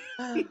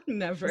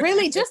 Never.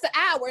 Really, just an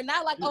hour,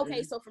 not like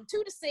okay. So from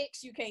 2 to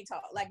 6, you can't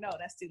talk. Like, no,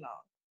 that's too long.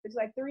 It's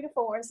like 3 to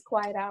 4 is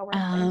quiet hour.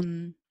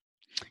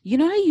 You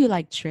know how you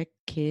like trick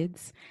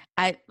kids?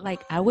 I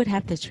would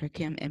have to trick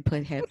him and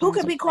put headphones. Who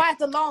could be quiet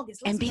the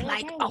longest? And be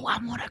like, oh, I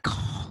want to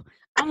call.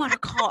 I want to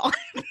call.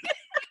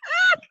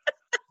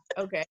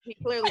 Okay, he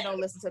clearly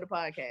don't listen to the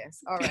podcast.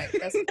 All right,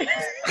 that's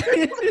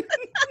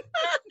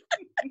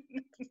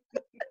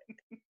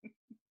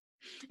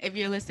if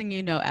you're listening,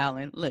 you know,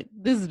 Alan. Look,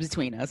 this is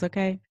between us,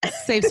 okay?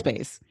 Safe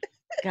space.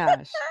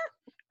 Gosh.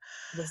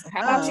 Listen,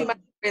 how about you mind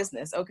your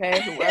business,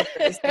 okay? Whoever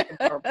is taking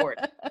the report.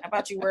 How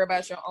about you worry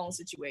about your own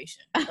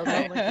situation,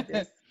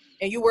 okay?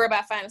 And you worry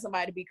about finding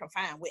somebody to be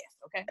confined with,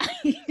 okay?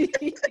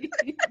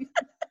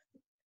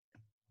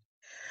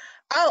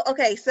 Oh,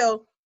 okay.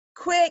 So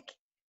quick.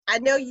 I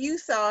know you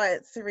saw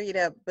it,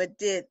 Sarita, but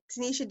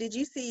Tanisha, did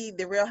you see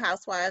The Real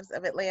Housewives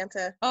of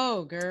Atlanta?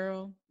 Oh,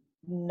 girl.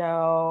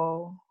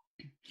 No.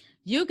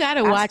 You got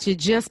to watch it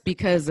just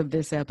because of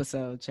this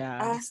episode,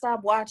 child. I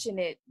stopped watching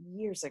it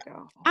years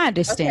ago. I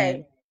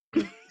understand.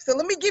 Okay. So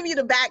let me give you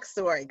the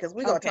backstory because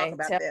we're going to talk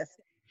about this.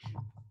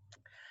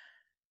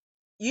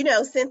 You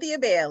know, Cynthia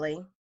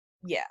Bailey.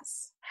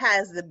 Yes.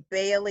 Has the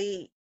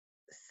Bailey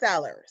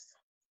Cellars,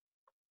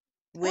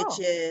 which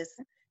it's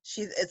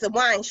a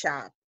wine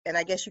shop. And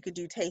I guess you could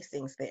do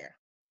tastings there.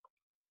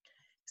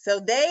 So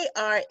they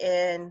are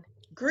in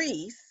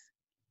Greece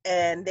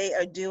and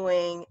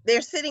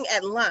they're sitting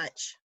at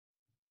lunch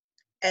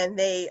and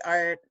they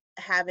are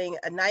having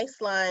a nice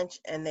lunch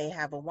and they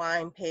have a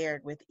wine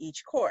paired with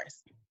each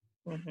course.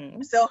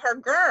 Mm-hmm. So her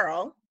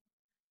girl,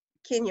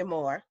 Kenya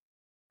Moore,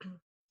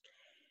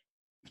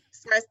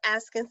 starts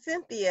asking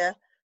Cynthia,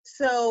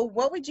 so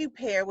what would you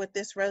pair with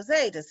this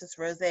rosé? Does this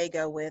rosé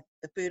go with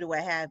the food or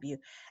what have you?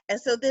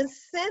 And so then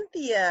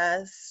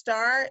Cynthia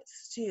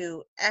starts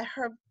to, at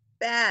her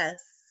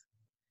best,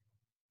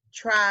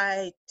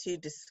 try to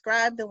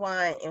describe the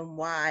wine and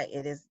why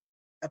it is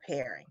a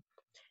pairing.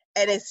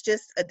 And it's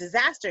just a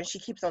disaster. And she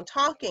keeps on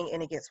talking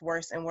and it gets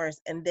worse and worse.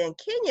 And then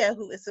Kenya,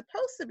 who is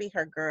supposed to be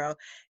her girl,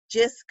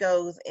 just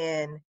goes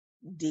in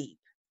deep.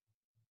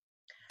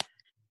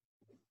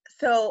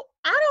 So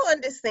I don't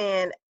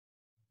understand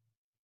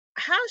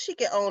how she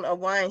can own a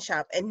wine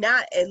shop and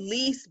not at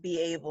least be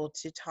able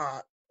to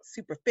talk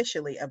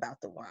superficially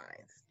about the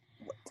wines.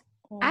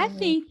 I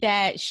think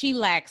that she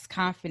lacks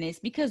confidence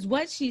because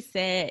what she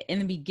said in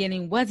the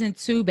beginning wasn't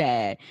too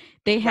bad.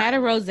 They had a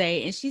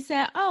rosé and she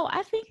said, oh,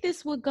 I think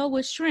this would go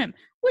with shrimp,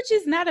 which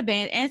is not a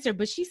bad answer,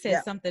 but she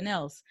said something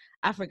else.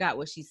 I forgot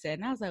what she said.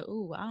 And I was like,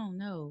 ooh, I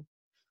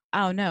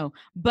don't know.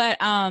 But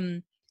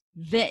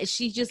that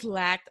she just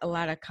lacked a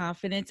lot of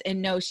confidence.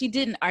 And no, she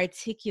didn't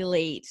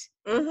articulate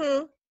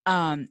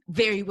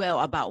very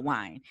well about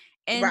wine.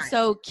 And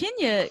so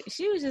Kenya,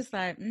 she was just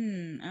like,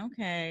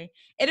 okay.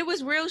 And it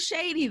was real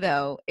shady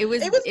though. It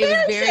was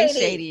very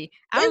shady.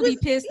 I would be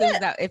pissed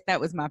if that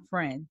was my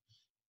friend.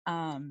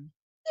 But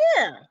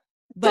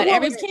so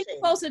was Kenya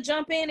supposed to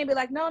jump in and be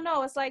like,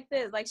 no, it's like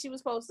this. Like she was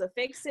supposed to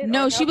fix it.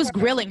 No, she was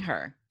grilling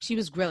her.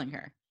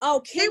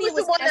 Oh, Kenya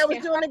was the one that was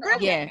doing the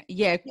grilling.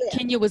 Yeah.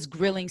 Kenya was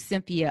grilling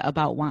Cynthia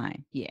about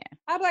wine. Yeah.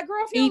 I'd be like,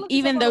 girl,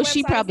 even though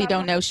she probably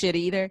don't know shit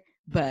either,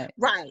 but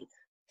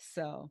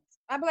so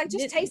I'd be like,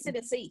 just taste it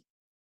and see.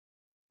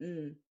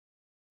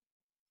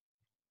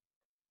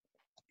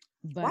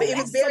 But it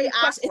was very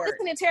awkward.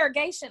 It's an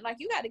interrogation. Like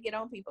you got to get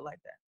on people like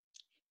that.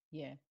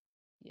 Yeah.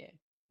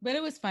 But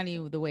it was funny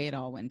the way it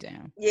all went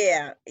down.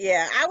 Yeah.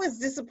 I was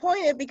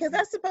disappointed because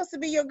that's supposed to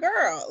be your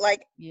girl.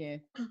 Like,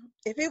 if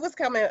it was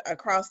coming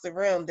across the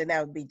room, then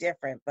that would be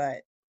different.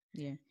 But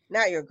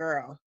not your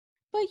girl.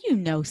 But you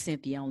know,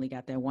 Cynthia only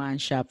got that wine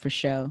shop for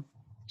show.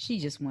 She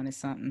just wanted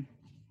something.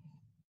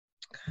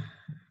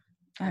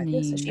 I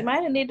mean, she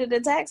might have needed a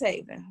tax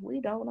haven.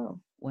 We don't know.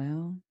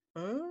 Well.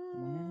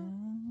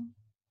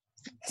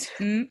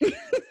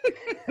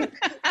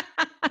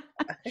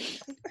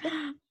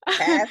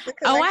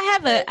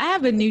 I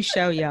have a new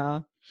show,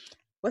 y'all.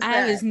 What's I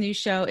have this new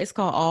show. It's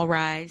called All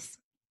Rise.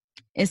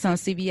 It's on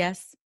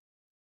CBS,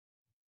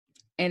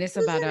 and it's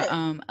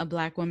about a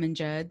Black woman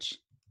judge.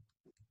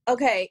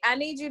 Okay, I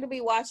need you to be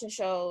watching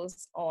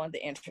shows on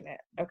the internet.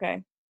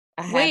 Okay.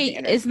 Wait,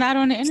 it's not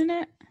on the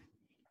internet?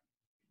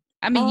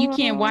 I mean, you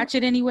can't watch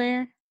it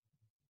anywhere?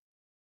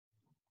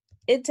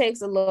 It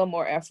takes a little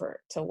more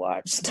effort to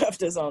watch stuff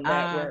that's on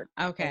network.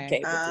 Okay.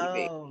 Cable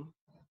TV.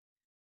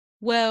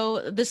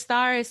 Well, the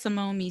star is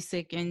Simone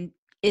Miesick, and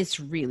it's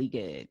really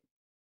good.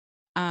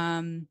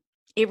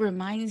 It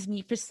reminds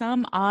me, for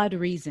some odd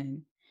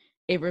reason,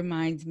 it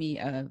reminds me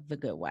of The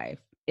Good Wife.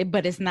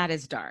 But it's not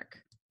as dark.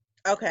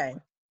 Okay.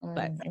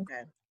 But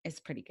it's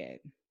pretty good.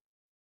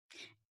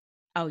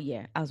 Oh,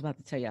 yeah. I was about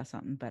to tell y'all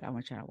something, but I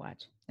want y'all to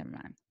watch. Never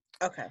mind.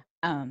 Okay.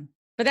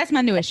 But that's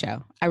my newest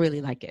show. I really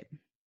like it.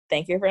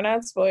 Thank you for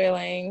not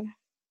spoiling.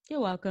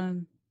 You're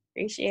welcome.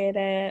 Appreciate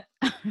it.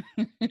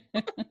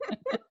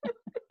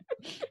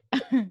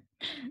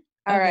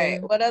 All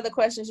right. What other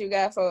questions you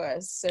got for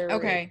us, sir?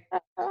 Okay.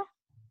 All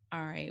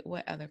right.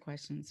 What other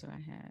questions do I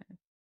have?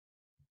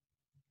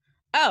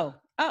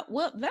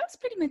 Well, that's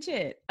pretty much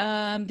it.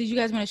 Did you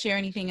guys want to share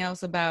anything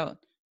else about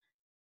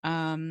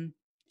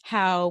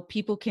how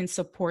people can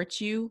support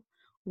you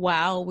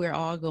while we're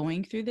all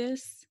going through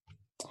this?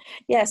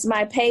 Yes,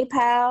 my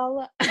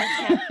PayPal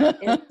account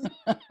is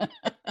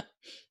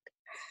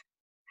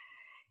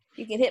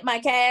you can hit my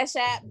Cash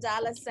App,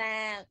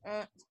 $.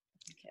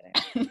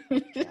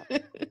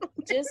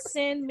 Just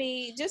send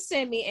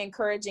me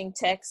encouraging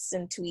texts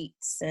and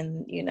tweets,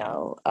 and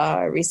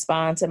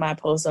respond to my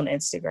posts on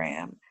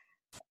Instagram.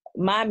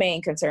 My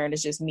main concern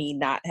is just me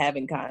not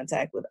having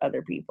contact with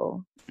other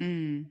people.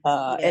 And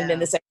then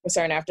the second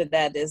concern after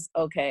that is,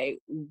 okay,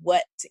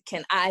 what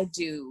can I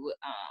do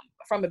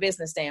from a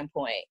business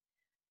standpoint?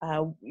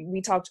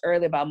 We talked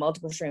earlier about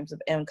multiple streams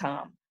of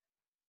income.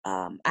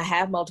 I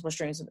have multiple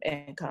streams of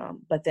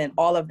income, but then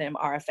all of them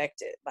are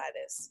affected by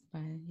this.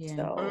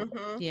 So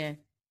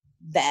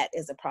that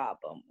is a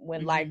problem.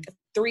 When like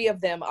 3 of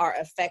them are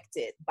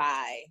affected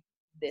by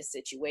this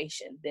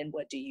situation, then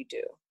what do you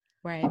do?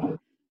 Right.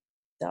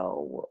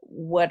 So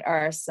what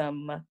are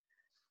some,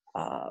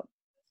 I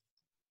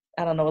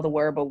don't know the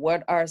word, but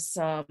what are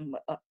some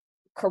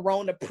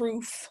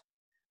corona-proof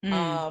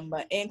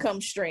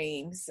income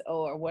streams,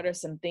 or what are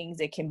some things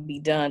that can be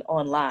done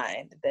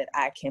online that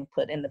I can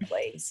put into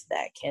place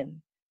that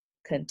can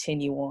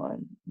continue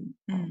on?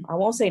 I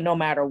won't say no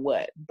matter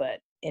what,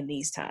 but in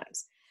these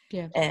times.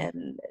 Yeah.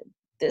 And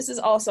this is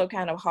also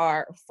kind of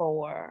hard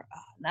for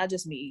not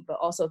just me, but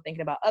also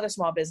thinking about other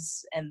small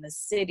businesses and the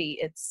city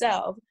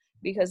itself,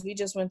 because we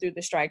just went through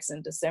the strikes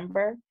in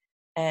December,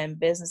 and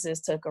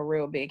businesses took a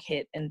real big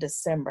hit in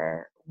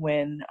December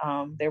when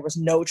there was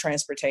no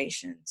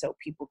transportation. So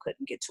people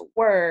couldn't get to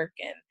work,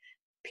 and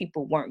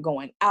people weren't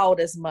going out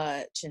as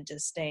much and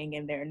just staying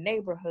in their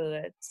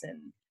neighborhoods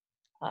and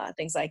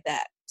things like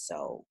that.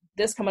 So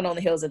this coming on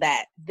the heels of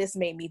that, this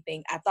made me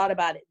think, I thought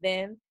about it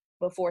then,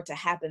 before to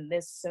happen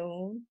this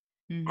soon.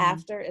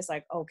 After, it's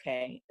like,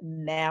 okay,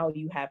 now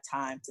you have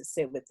time to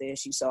sit with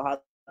this. You saw how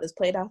this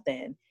played out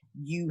then.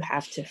 You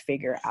have to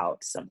figure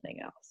out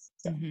something else.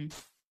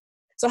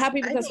 So how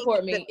people can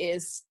support me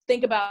is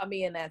think about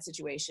me in that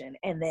situation,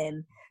 and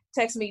then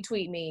text me,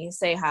 tweet me,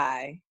 say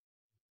hi.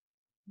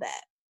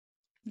 That.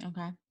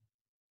 Okay.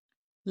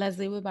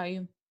 Leslie, what about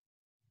you?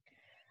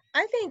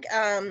 I think,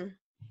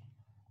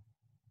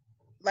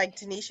 like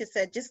Tanisha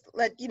said, just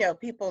let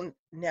people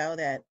know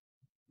that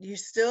you're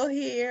still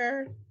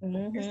here.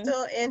 You're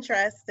still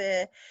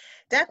interested.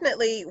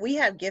 Definitely, we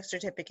have gift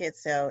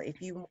certificates. So if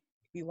you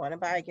want to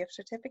buy a gift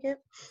certificate,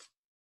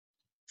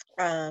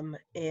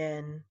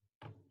 and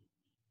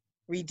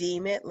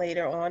redeem it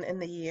later on in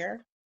the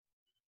year,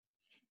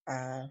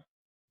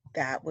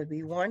 that would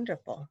be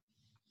wonderful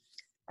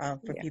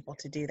for people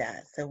to do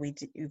that. So we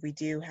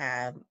do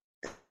have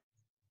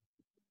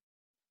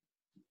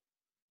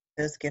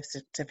those gift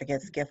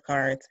certificates, gift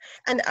cards,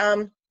 and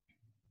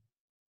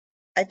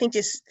I think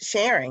just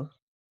sharing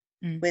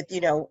with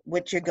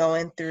what you're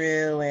going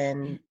through,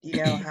 and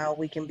how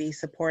we can be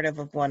supportive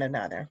of one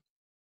another.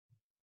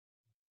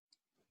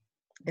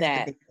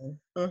 That.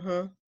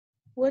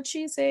 What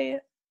she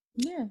said.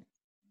 Yeah.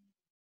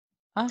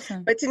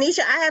 Awesome. But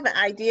Tanisha, I have an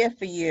idea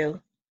for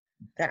you.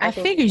 That I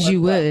figured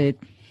you would.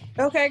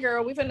 Okay,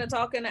 girl, we finna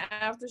talk in the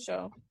after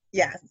show.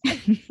 Yes.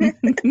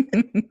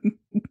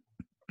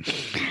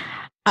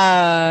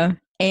 And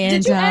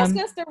did you ask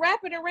us to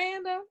wrap it at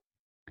random?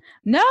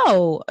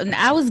 No,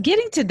 I was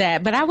getting to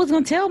that, but I was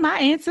gonna tell my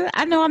answer.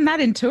 I know I'm not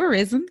in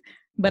tourism,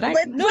 but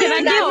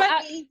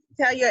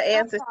tell your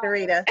answer,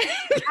 Sarita.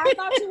 I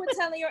thought you were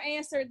telling your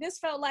answer. This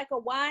felt like a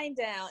wind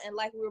down and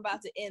like we were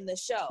about to end the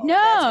show.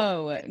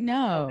 No.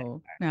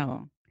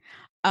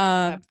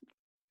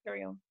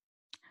 Carry on.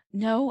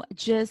 No,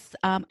 just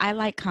I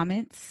like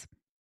comments.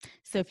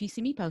 So if you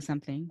see me post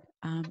something,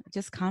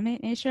 just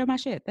comment and share my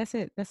shit. That's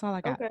it. That's all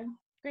I got. Okay.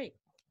 Great.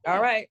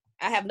 All right.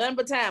 I have none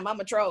but time. I'm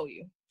gonna troll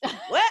you.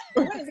 What?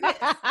 What is this?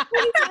 What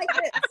is like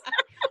this?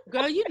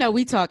 Girl,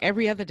 we talk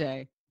every other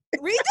day.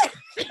 Read it.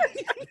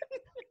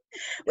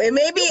 Well,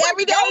 maybe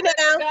every day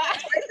now.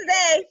 Twice a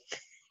day.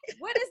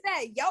 What is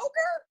that?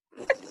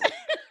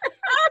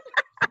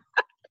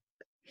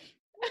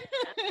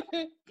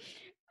 Yogurt?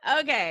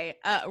 Okay.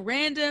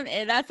 Random,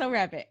 and that's a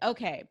wrap it.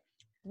 Okay.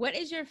 What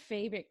is your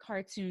favorite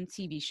cartoon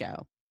TV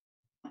show?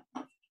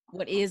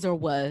 What is or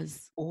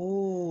was?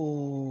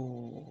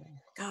 Oh,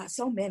 God,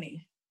 so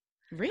many.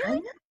 Really? I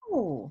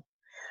know.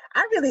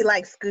 I really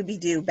like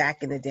Scooby-Doo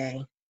back in the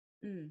day.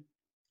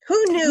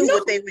 Who knew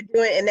what they were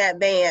doing in that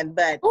band?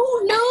 But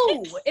who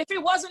knew? If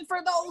it wasn't for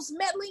those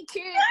meddling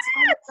kids.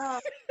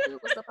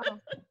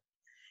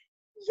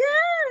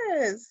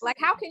 Yes. Like,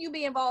 how can you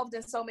be involved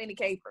in so many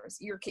capers?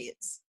 Your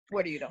kids.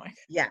 What are you doing?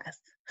 Yes.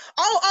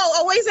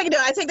 Oh, wait a second. No,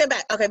 I take that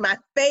back. Okay, my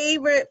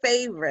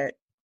favorite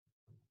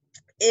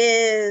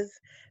is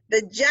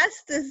the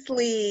Justice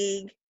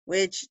League,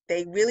 which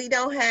they really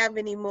don't have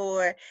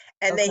anymore.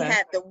 And they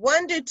had the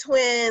Wonder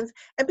Twins.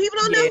 And people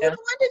don't know who the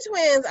Wonder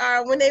Twins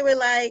are when they were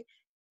like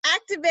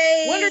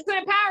activate. Wonder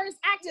Twin powers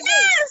activate.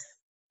 Yes.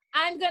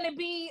 I'm gonna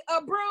be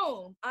a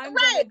broom. I'm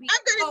Right. gonna be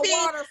I'm gonna a be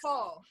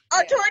waterfall.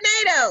 A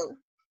tornado.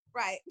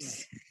 Right.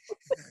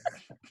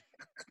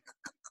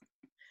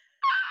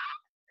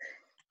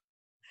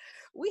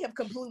 We have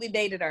completely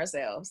dated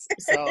ourselves.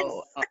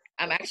 So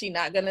I'm actually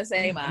not gonna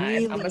say mine.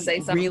 Really, I'm gonna say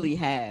something. Really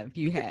have.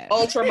 You have.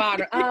 Ultra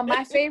modern.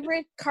 My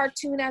favorite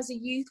cartoon as a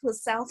youth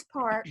was South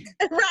Park.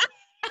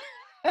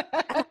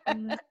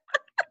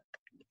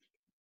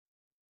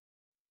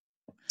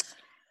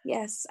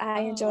 Yes,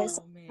 I enjoy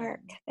South Park.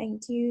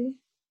 Thank you.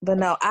 But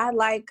no, I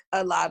like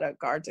a lot of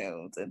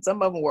cartoons, and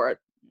some of them were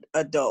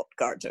adult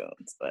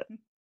cartoons. But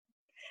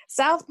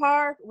South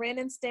Park, Ren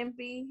and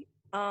Stimpy,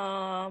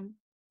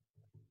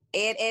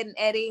 Ed, Ed and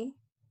Eddie.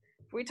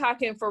 If we're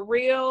talking for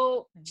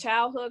real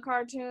childhood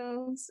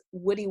cartoons,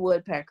 Woody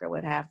Woodpecker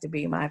would have to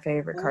be my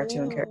favorite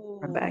cartoon character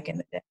from back in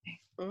the day.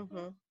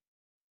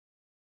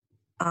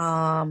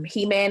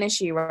 He-Man and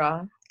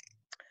She-Ra.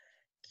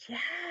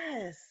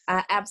 Yes.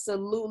 I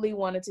absolutely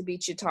wanted to be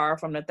Chitara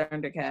from the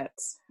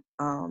Thundercats.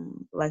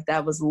 Like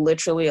that was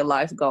literally a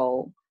life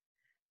goal.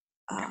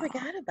 I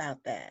forgot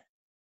about that.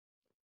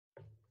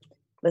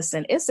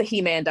 Listen, it's a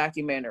He-Man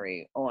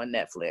documentary on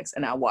Netflix,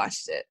 and I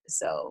watched it.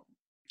 So,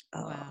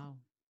 wow,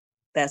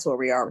 that's where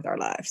we are with our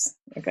lives.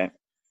 Okay.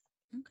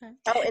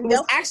 Oh, and it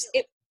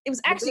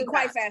was actually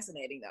quite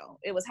fascinating, though.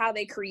 It was how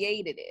they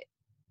created it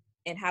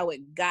and how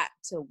it got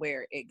to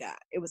where it got.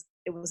 It was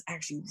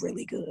actually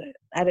really good.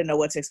 I didn't know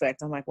what to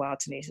expect. I'm like, wow,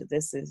 Tanisha,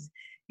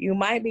 you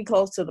might be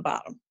close to the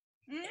bottom.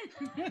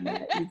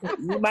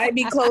 You might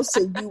be close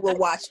to you will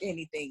watch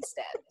anything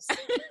status.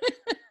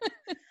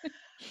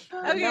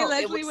 Okay,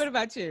 Leslie, what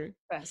about you?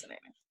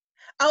 Fascinating.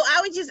 Oh,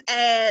 I would just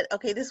add,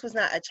 okay, this was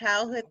not a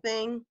childhood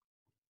thing,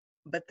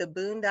 but the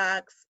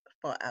Boondocks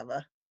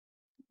Forever.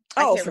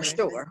 Oh, for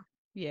sure.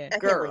 Yeah. I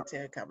can't wait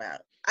till it come out.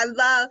 I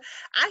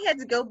had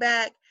to go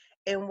back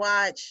and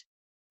watch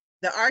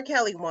the R.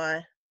 Kelly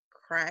one.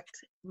 Cracked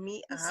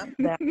me up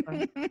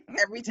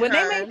every time. When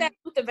they made that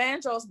Luther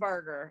Vandross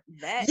burger,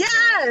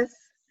 yes,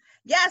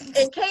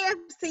 and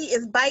KFC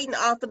is biting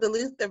off of the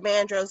Luther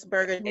Vandross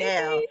burger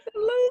now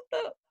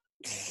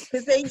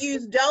because they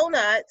use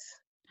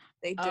donuts.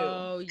 They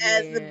do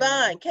as the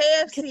bun.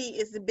 KFC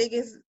is the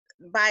biggest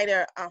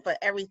biter off of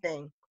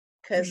everything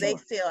because they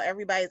steal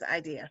everybody's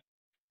idea.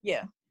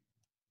 Yeah.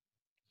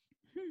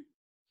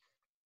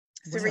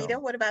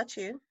 Sarita, what about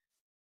you?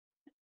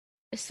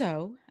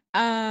 So,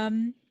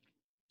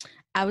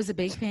 I was a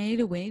big fan of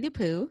the Winnie the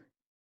Pooh,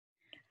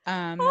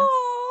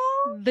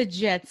 the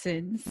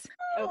Jetsons,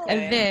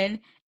 and then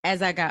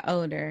as I got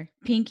older,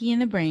 Pinky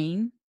and the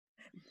Brain.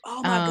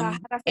 Oh my God!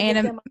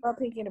 I love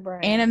Pinky and the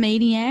Brain.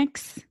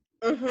 Animaniacs.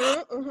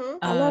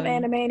 I love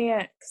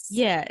Animaniacs.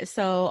 Yeah,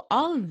 so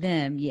all of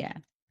them. Yeah,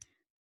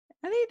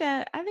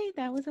 I think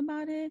that was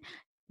about it.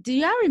 Do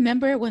y'all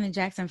remember when the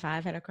Jackson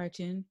 5 had a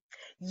cartoon?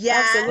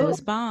 Yeah, it was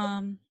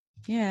bomb.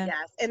 Yeah.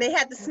 Yes, and they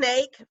had the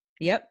snake.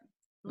 Yep,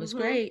 it was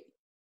great.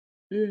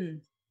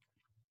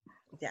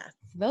 Yeah,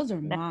 those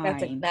are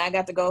mine. Now I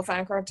got to go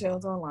find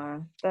cartoons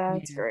online.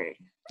 That's great.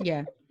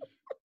 Yeah.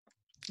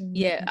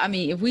 Yeah, I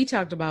mean, if we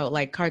talked about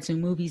like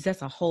cartoon movies,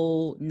 that's a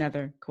whole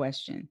nother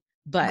question.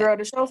 But girl,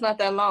 the show's not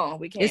that long.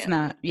 We can't. It's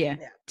not. Yeah.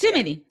 Too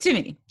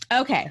many.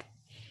 Okay.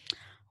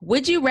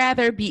 Would you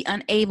rather be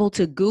unable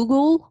to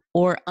Google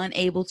or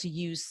unable to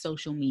use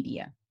social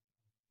media?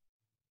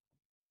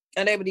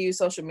 Unable to use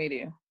social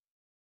media.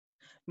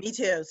 Me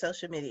too.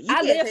 Social media. You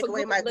can't take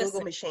away my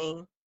Google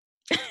machine.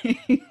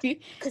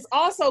 Because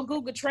also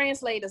Google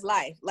Translate is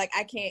life. Like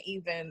I can't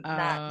even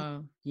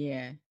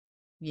Yeah.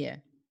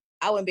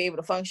 I wouldn't be able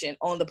to function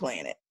on the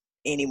planet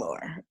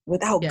anymore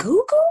without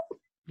Google.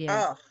 Yeah.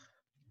 Oh.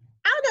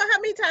 I don't know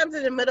how many times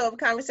in the middle of a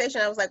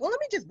conversation I was like, well, let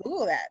me just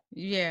Google that.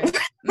 Yeah.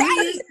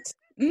 Right.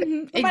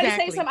 Somebody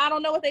say something, I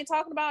don't know what they're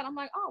talking about. I'm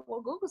like, oh,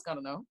 well, Google's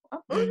gonna know.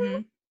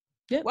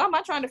 Yep. Why am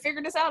I trying to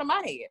figure this out in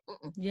my head?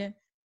 Yeah.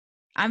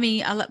 I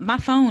mean, my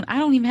phone, I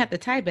don't even have to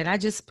type it. I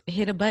just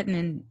hit a button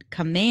and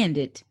command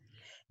it.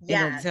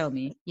 It'll tell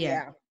me.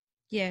 Yeah.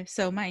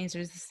 So my answer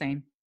is the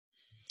same.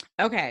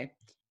 Okay.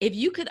 If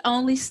you could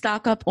only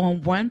stock up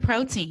on one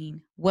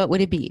protein, what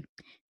would it be?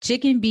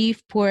 Chicken,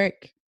 beef,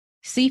 pork,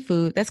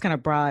 seafood. That's kind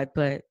of broad,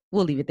 but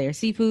we'll leave it there.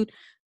 Seafood,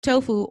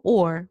 tofu,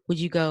 or would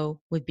you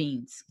go with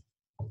beans?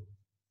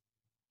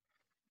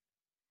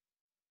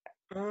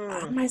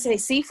 I might say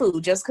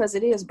seafood just because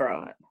it is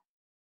broad.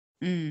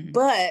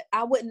 But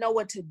I wouldn't know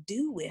what to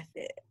do with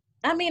it.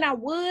 I mean, I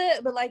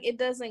would, but like it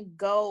doesn't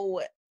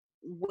go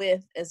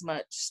with as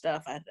much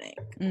stuff, I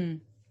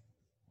think.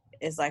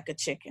 It's like a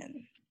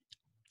chicken.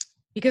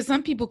 Because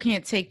some people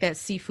can't take that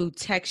seafood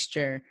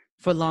texture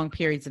for long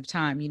periods of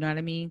time. You know what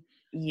I mean?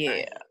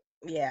 Yeah.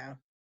 Yeah.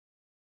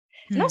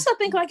 And also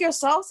think like your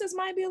sauces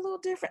might be a little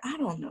different. I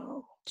don't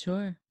know.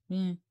 Sure.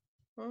 Yeah.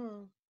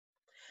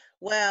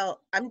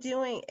 Well, I'm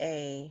doing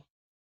a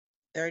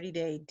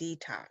 30-day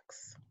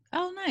detox.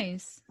 Oh,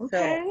 nice.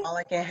 Okay. So all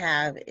I can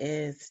have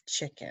is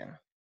chicken.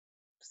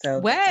 So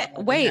wait,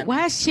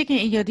 why is chicken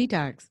in your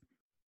detox?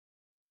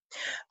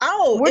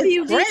 Oh, where do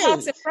you great.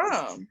 detox it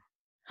from?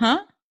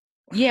 Huh?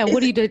 Yeah, what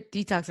do you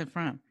detoxing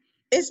from?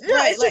 It's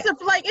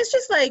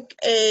just like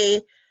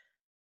a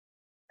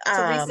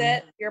to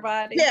reset your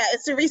body. Yeah,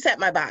 it's to reset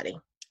my body.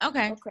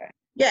 Okay.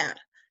 Yeah.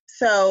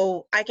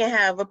 So I can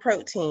have a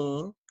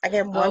protein. I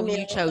can have one meal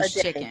you chose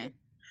a day, chicken.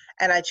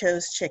 And I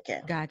chose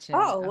chicken. Gotcha.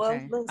 Oh, well,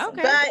 listen.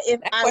 Okay. But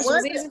if that I question was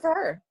wasn't easy for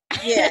her.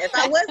 Yeah, if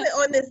I wasn't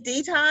on this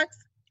detox,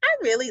 I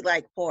really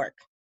like pork.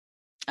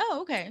 Oh,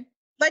 okay.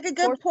 Like a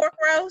good pork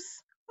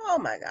roast. Oh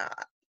my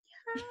God.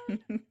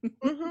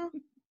 Mm-hmm.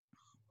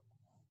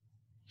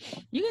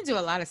 You can do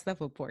a lot of stuff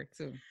with pork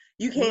too.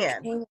 You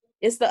can.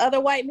 It's the other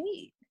white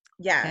meat.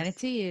 Yes. That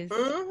it is.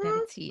 Mm-hmm.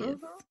 That it is.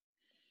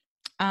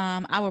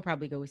 Mm-hmm. I would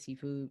probably go with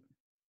seafood.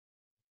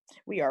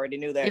 We already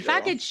knew that. If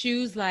I could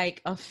choose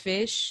like a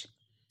fish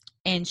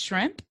and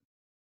shrimp,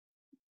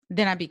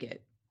 then I'd be good.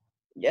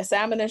 Yeah,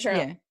 salmon and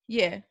shrimp.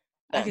 Yeah.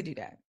 I could do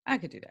that.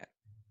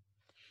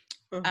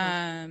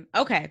 Mm-hmm.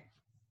 Okay.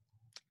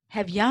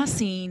 Have y'all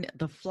seen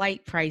the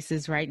flight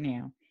prices right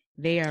now?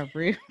 They are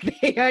dirt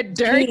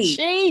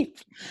cheap.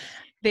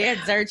 They are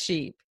dirt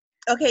cheap.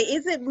 Okay,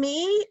 is it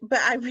me? But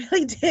I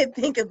really did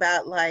think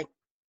about like,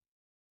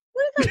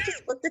 what if I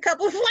just booked a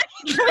couple of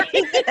flights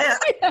right now?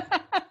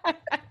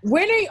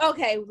 When are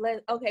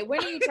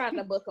you trying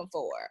to book them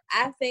for?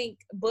 I think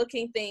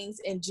booking things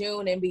in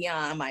June and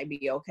beyond might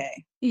be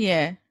okay.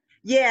 Yeah,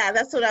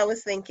 that's what I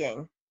was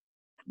thinking.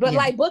 But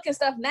like booking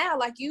stuff now,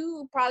 like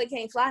you probably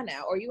can't fly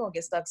now, or you're gonna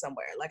get stuck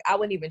somewhere. Like I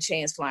wouldn't even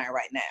chance flying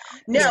right now.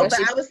 No, but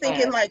I was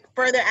thinking like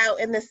further out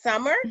in the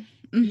summer.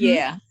 Mm-hmm.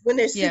 Yeah, when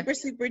they're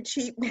super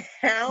cheap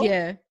now.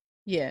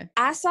 Yeah.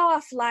 I saw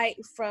a flight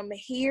from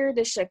here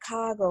to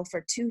Chicago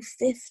for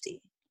 $250.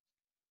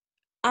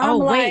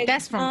 Wait,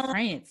 that's from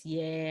France.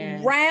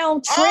 Yeah,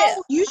 round trip.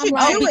 Oh, you should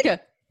do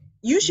it.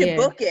 You should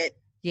book it.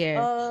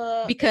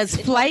 Yeah, because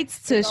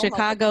flights to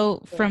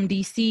Chicago from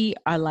DC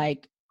are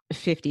like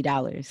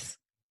 $50.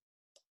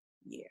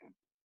 Yeah,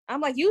 I'm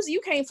like,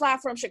 you can't fly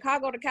from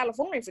Chicago to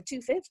California for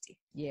 $250.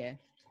 Yeah.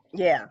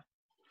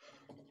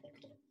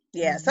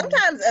 Mm-hmm.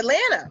 Sometimes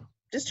Atlanta.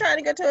 Just trying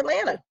to go to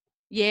Atlanta.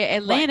 Yeah,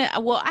 Atlanta.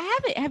 Right. Well, I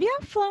haven't. Have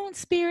y'all flown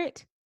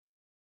Spirit?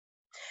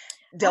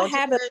 I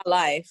haven't in my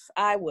life.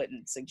 I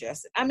wouldn't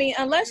suggest it. I mean,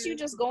 unless you're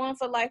just going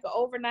for like an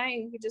overnight,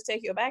 you could just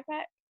take your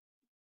backpack.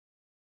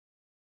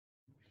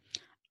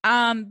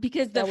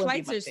 Because the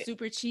flights are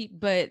super cheap,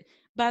 but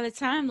by the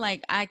time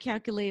like I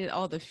calculated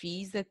all the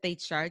fees that they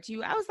charge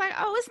you, I was like,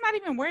 oh, it's not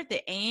even worth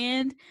it.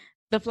 And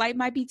the flight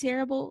might be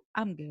terrible.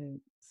 I'm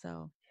good.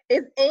 So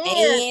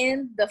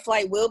and the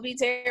flight will be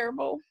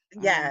terrible.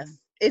 Yes.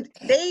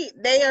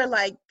 They are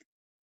like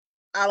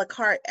a la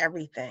carte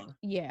everything.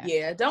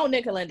 Yeah, don't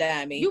nickel and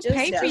dime me. You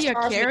pay for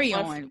your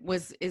carry-on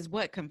is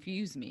what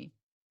confused me.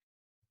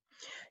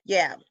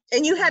 Yeah,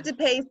 and you had to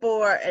pay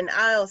for an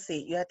aisle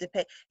seat. You had to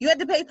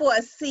pay for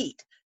a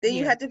seat. Then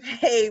you had to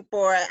pay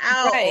for an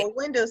aisle or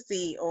window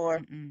seat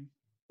or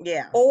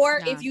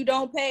if you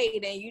don't pay,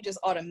 then you just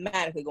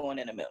automatically going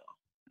in the middle.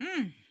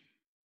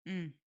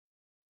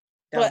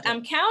 But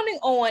I'm counting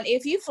on,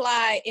 if you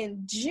fly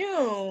in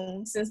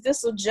June, since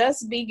this will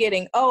just be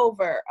getting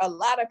over, a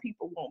lot of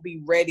people won't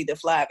be ready to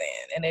fly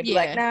then. And they'd be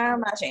like, nah, I'm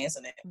not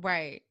chancing it.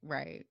 Right.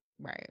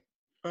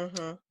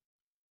 Mm-hmm.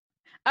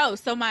 Oh,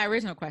 so my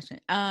original question.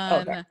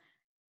 Now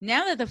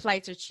that the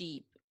flights are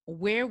cheap,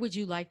 where would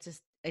you like to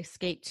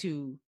escape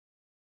to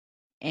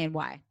and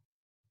why?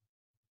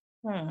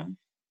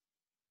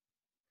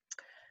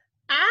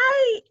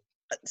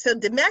 So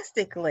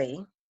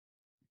domestically,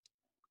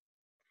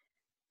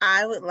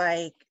 I would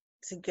like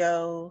to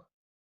go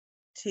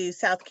to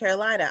South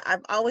Carolina.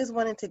 I've always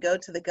wanted to go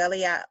to the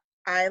Gully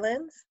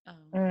Islands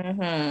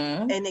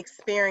and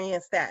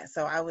experience that.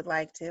 So I would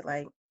like to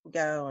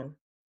go and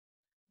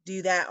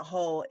do that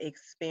whole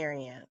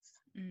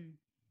experience.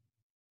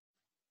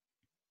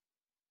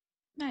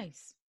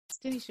 Nice.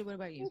 Tanisha, what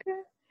about you?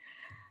 Okay.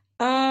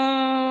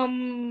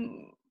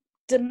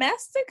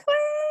 Domestically,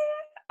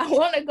 I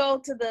want to go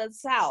to the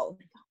South.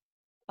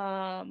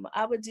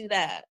 I would do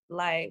that,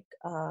 like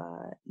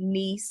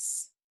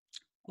Nice,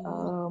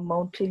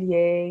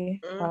 Montpellier.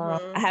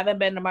 I haven't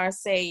been to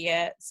Marseille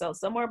yet, so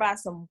somewhere by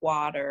some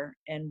water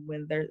and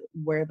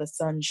where the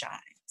sun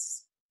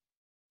shines.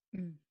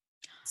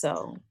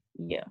 So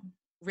yeah.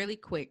 Really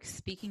quick,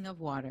 speaking of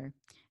water,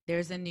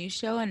 there's a new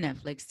show on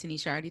Netflix.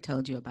 Tanisha already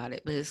told you about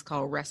it, but it's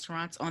called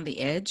Restaurants on the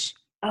Edge.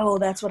 Oh,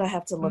 that's what I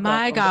have to look up.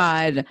 My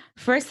God.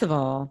 First of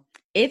all,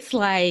 it's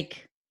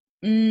like,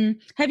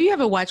 have you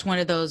ever watched one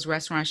of those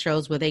restaurant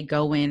shows where they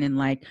go in and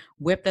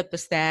whip up the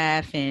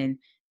staff and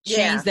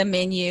change the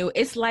menu?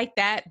 It's like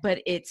that,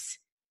 but it's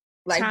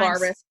like Bar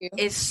Rescue.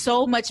 It's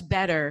so much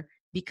better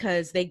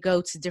because they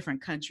go to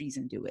different countries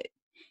and do it.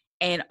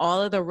 And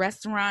all of the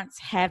restaurants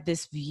have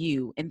this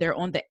view and they're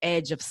on the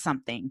edge of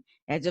something,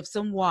 edge of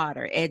some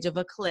water, edge of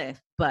a cliff,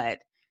 but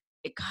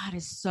God,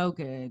 it's so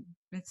good.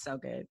 It's so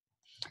good.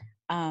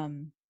 Why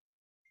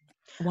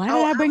did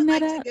I bring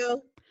that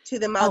up? To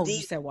the Maldives. Oh,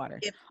 you said water.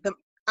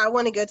 I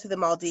want to go to the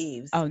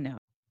Maldives. Oh no,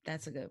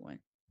 that's a good one.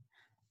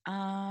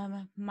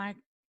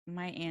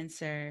 my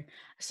answer.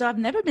 So I've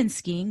never been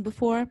skiing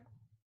before.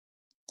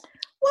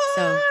 What?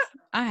 So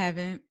I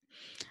haven't.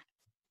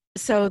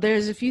 So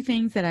there's a few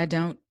things that I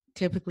don't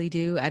typically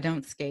do. I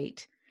don't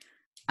skate.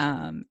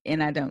 And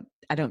I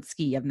don't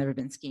ski. I've never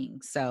been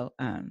skiing. So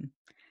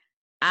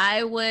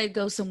I would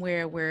go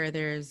somewhere where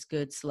there's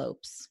good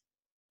slopes.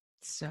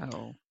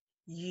 So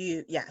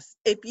yes.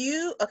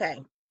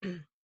 Okay.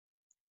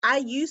 I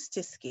used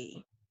to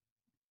ski.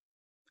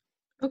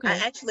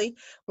 Okay.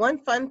 One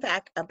fun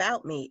fact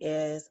about me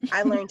is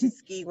I learned to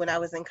ski when I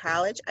was in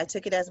college. I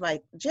took it as my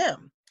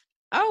gym.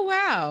 Oh,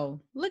 wow.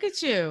 Look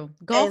at you.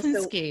 Golf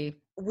and ski.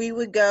 We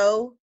would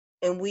go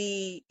and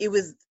it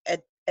was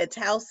at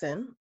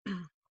Towson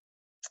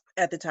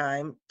at the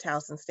time,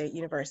 Towson State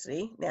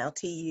University, now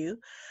TU.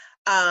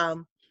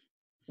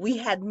 We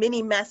had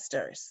mini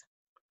mesters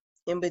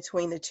in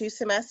between the 2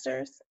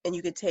 semesters, and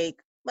you could take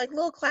like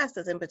little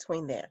classes in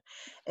between there.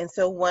 And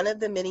so one of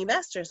the mini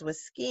mesters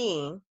was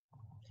skiing.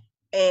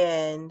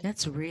 And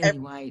that's really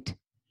white.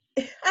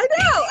 I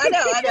know.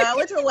 I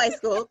went to a white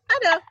school. I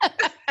know.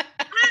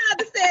 I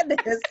understand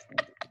this.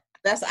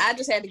 I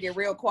just had to get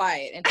real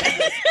quiet. And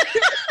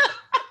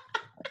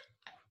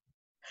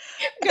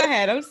Go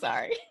ahead. I'm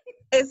sorry.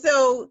 And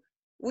so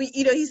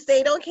he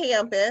stayed on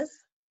campus,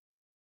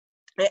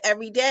 and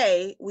every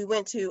day we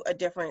went to a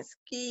different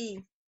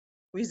ski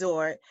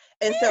resort.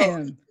 And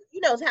so,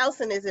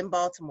 Towson is in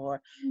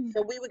Baltimore.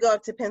 So we would go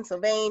up to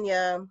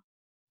Pennsylvania.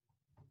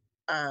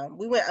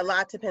 We went a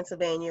lot to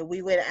Pennsylvania.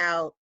 We went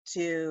out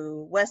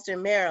to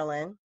Western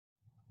Maryland,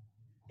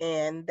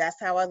 and that's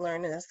how I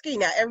learned to ski.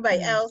 Now,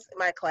 everybody else in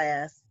my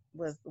class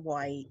was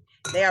white.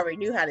 They already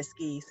knew how to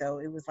ski, so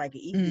it was like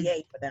an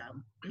EPA for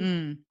them.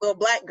 Little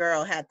black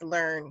girl had to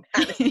learn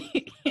how to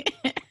ski.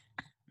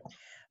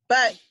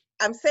 But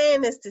I'm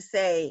saying this to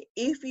say,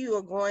 if you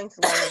are going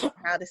to learn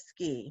how to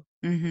ski,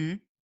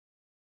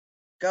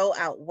 go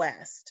out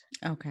west.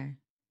 Okay.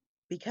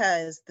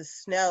 Because the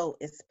snow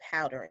is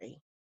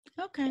powdery.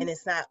 Okay. And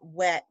it's not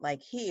wet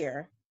like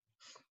here.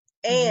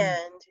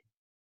 And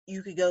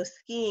you could go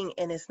skiing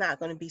and it's not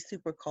going to be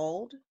super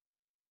cold.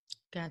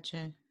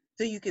 Gotcha.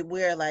 So you could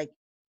wear like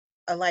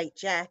a light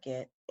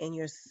jacket and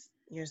your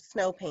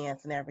snow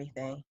pants and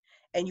everything.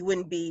 And you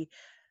wouldn't be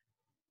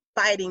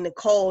fighting the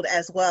cold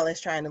as well as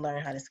trying to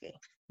learn how to ski.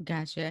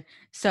 Gotcha.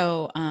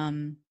 So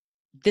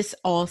this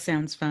all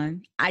sounds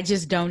fun. I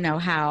just don't know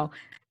how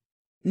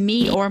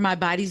me or my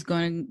body's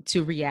going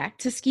to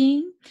react to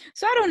skiing.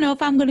 So I don't know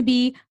if I'm going to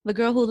be the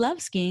girl who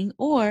loves skiing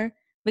or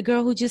the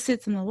girl who just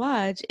sits in the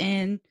lodge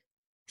and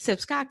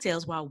sips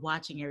cocktails while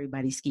watching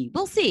everybody ski.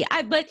 We'll see.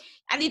 But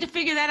I need to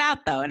figure that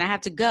out though. And I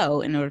have to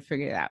go in order to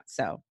figure it out.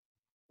 So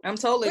I'm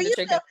totally the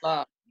chicken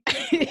flop.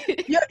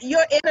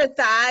 Your inner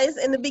thighs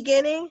in the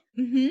beginning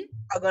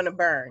are going to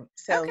burn.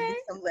 So get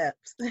some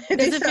lips.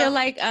 Does it feel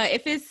like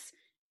if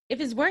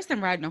it's worse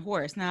than riding a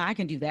horse? Now I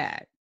can do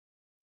that.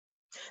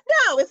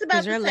 No, it's about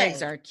the same. Your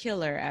legs are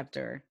killer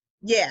after.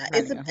 Yeah,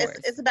 it's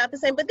about the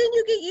same, but then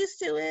you get used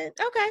to it.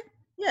 Okay.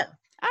 Yeah.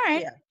 All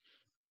right. Yeah.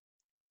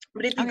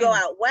 But if you go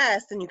out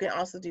west, then you can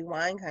also do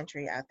wine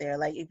country out there.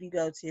 Like if you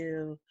go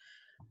to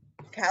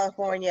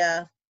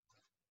California,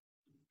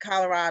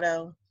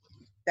 Colorado,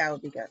 that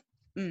would be good.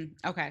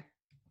 Okay.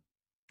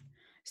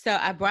 So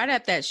I brought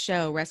up that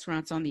show,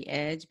 Restaurants on the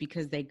Edge,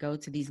 because they go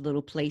to these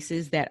little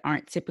places that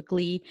aren't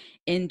typically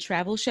in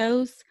travel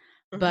shows.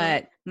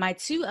 But my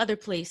 2 other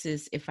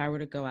places, if I were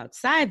to go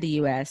outside the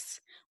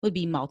U.S., would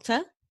be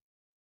Malta,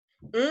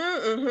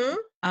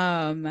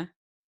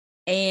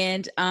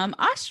 and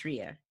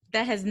Austria.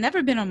 That has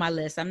never been on my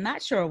list. I'm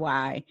not sure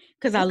why,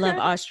 because I love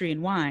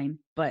Austrian wine.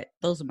 But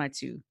those are my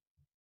 2.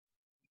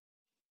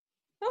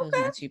 Those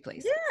are my 2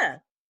 places.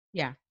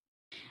 Yeah.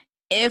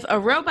 If a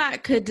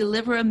robot could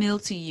deliver a meal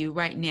to you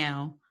right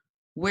now,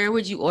 where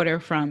would you order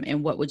from,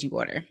 and what would you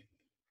order?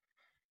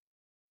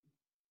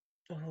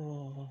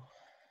 Oh.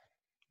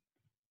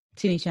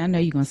 Tanisha, I know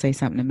you're going to say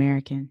something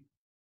American.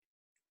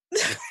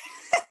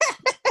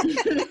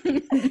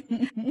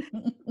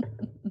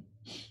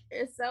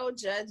 You're so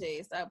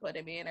judgy. Stop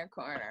putting me in a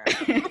corner.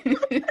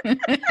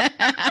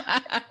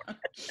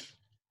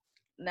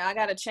 Now I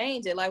got to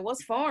change it. Like,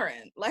 what's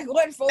foreign? Like,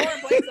 what foreign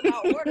place am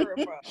I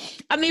ordering from?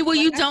 I mean, well,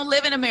 you don't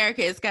live in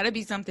America. It's got to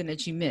be something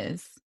that you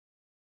miss.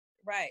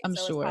 Right. I'm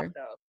so sure. It's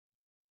Papa Do's.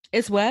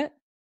 It's what?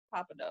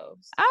 Papa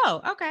Do's.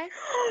 Oh, okay.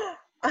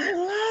 I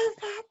love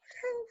Papa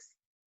Do's.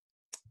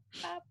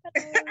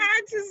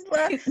 I just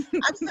love.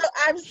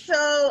 I'm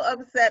so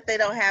upset they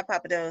don't have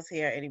Papa Do's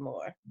here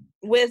anymore.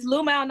 With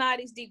Lou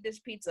Malnati's deep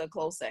dish pizza, a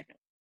close second.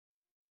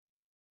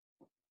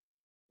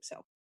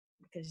 So,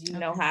 because you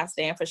know how I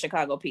stand for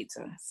Chicago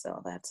pizza,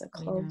 so that's a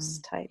close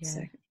tight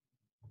second.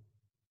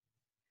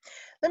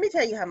 Let me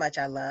tell you how much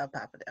I love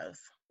Papa Do's.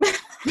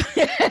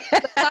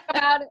 Let's talk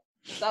about it.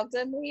 Talk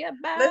to me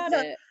about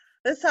it.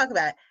 Let's talk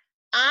about it.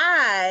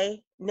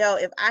 I know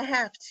if I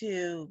have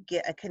to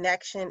get a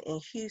connection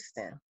in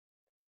Houston,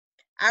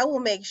 I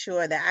will make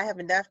sure that I have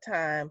enough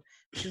time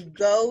to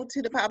go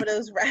to the Papa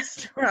Do's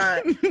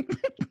restaurant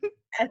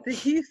at the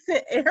Houston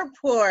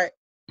airport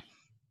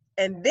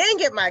and then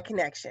get my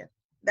connection.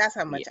 That's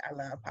how much I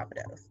love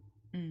Pappadeaux.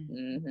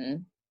 Mm-hmm.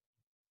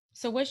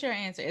 So what's your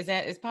answer? Is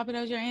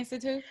Pappadeaux your answer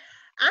too?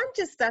 I'm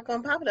just stuck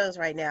on Pappadeaux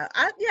right now.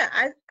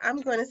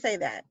 I'm going to say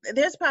that.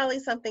 There's probably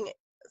some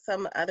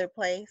other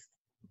place,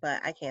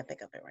 but I can't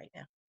think of it right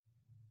now.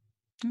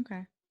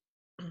 Okay.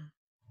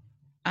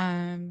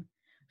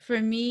 For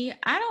me,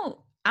 I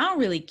don't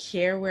really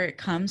care where it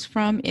comes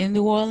from in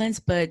New Orleans,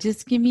 but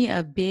just give me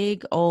a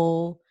big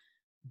old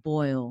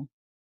boil.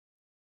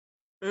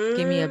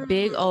 Give me a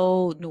big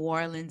old New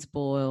Orleans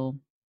boil.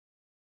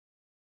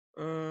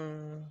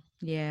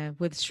 Yeah,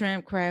 with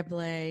shrimp, crab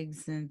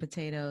legs, and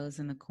potatoes,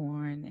 and the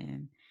corn,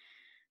 and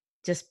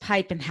just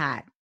piping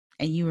hot.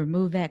 And you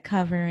remove that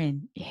cover,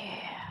 and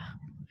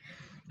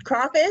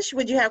crawfish.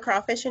 Would you have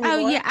crawfish in your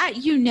boil? Yeah,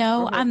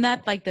 I'm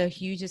not like the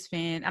hugest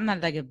fan. I'm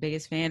not like a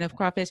biggest fan of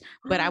crawfish,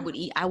 but I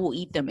will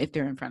eat them if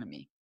they're in front of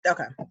me.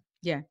 Okay.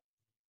 Yeah.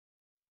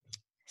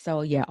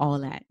 So yeah, all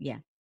that. Yeah.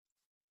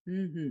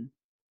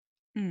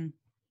 Mm-hmm.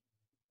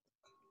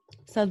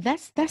 So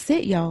that's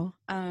it, y'all.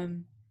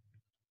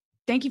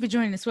 Thank you for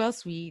joining the Swell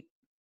Suite.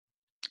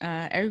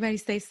 Everybody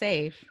stay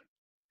safe.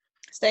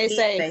 Stay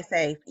safe. Stay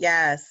safe.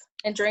 Yes.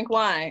 And drink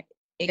wine.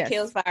 It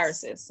kills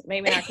viruses.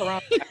 Maybe not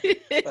corona,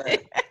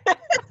 but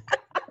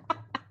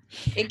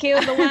it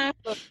kills the wine.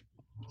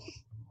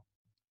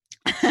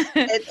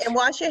 and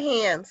wash your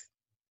hands.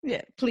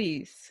 Yeah,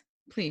 please.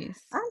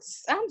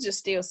 I'm just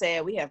still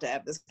sad we have to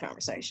have this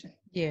conversation.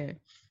 Yeah.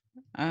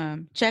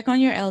 Check on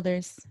your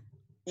elders.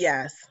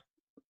 Yes.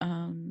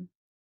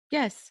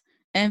 Yes.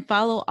 And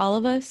follow all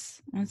of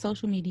us on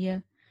social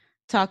media.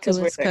 Talk to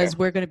us because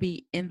we're going to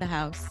be in the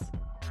house.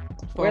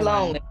 We're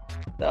lonely.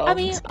 So. I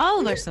mean,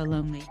 all of us are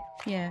lonely.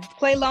 Yeah.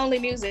 Play lonely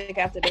music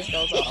after this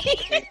goes off.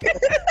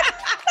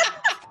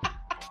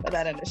 Put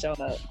that in the show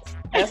notes.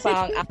 That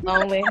song, I'm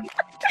lonely.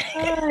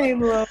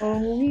 I'm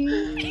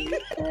lonely.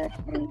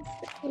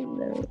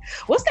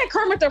 What's that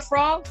Kermit the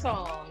Frog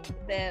song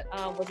that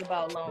was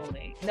about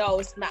lonely? No,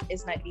 it's not.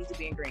 It's not Easy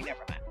Being Green.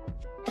 Never mind.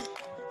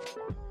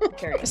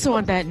 So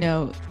on that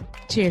note,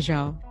 cheers,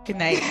 y'all. Good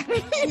night.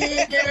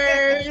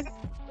 Cheers.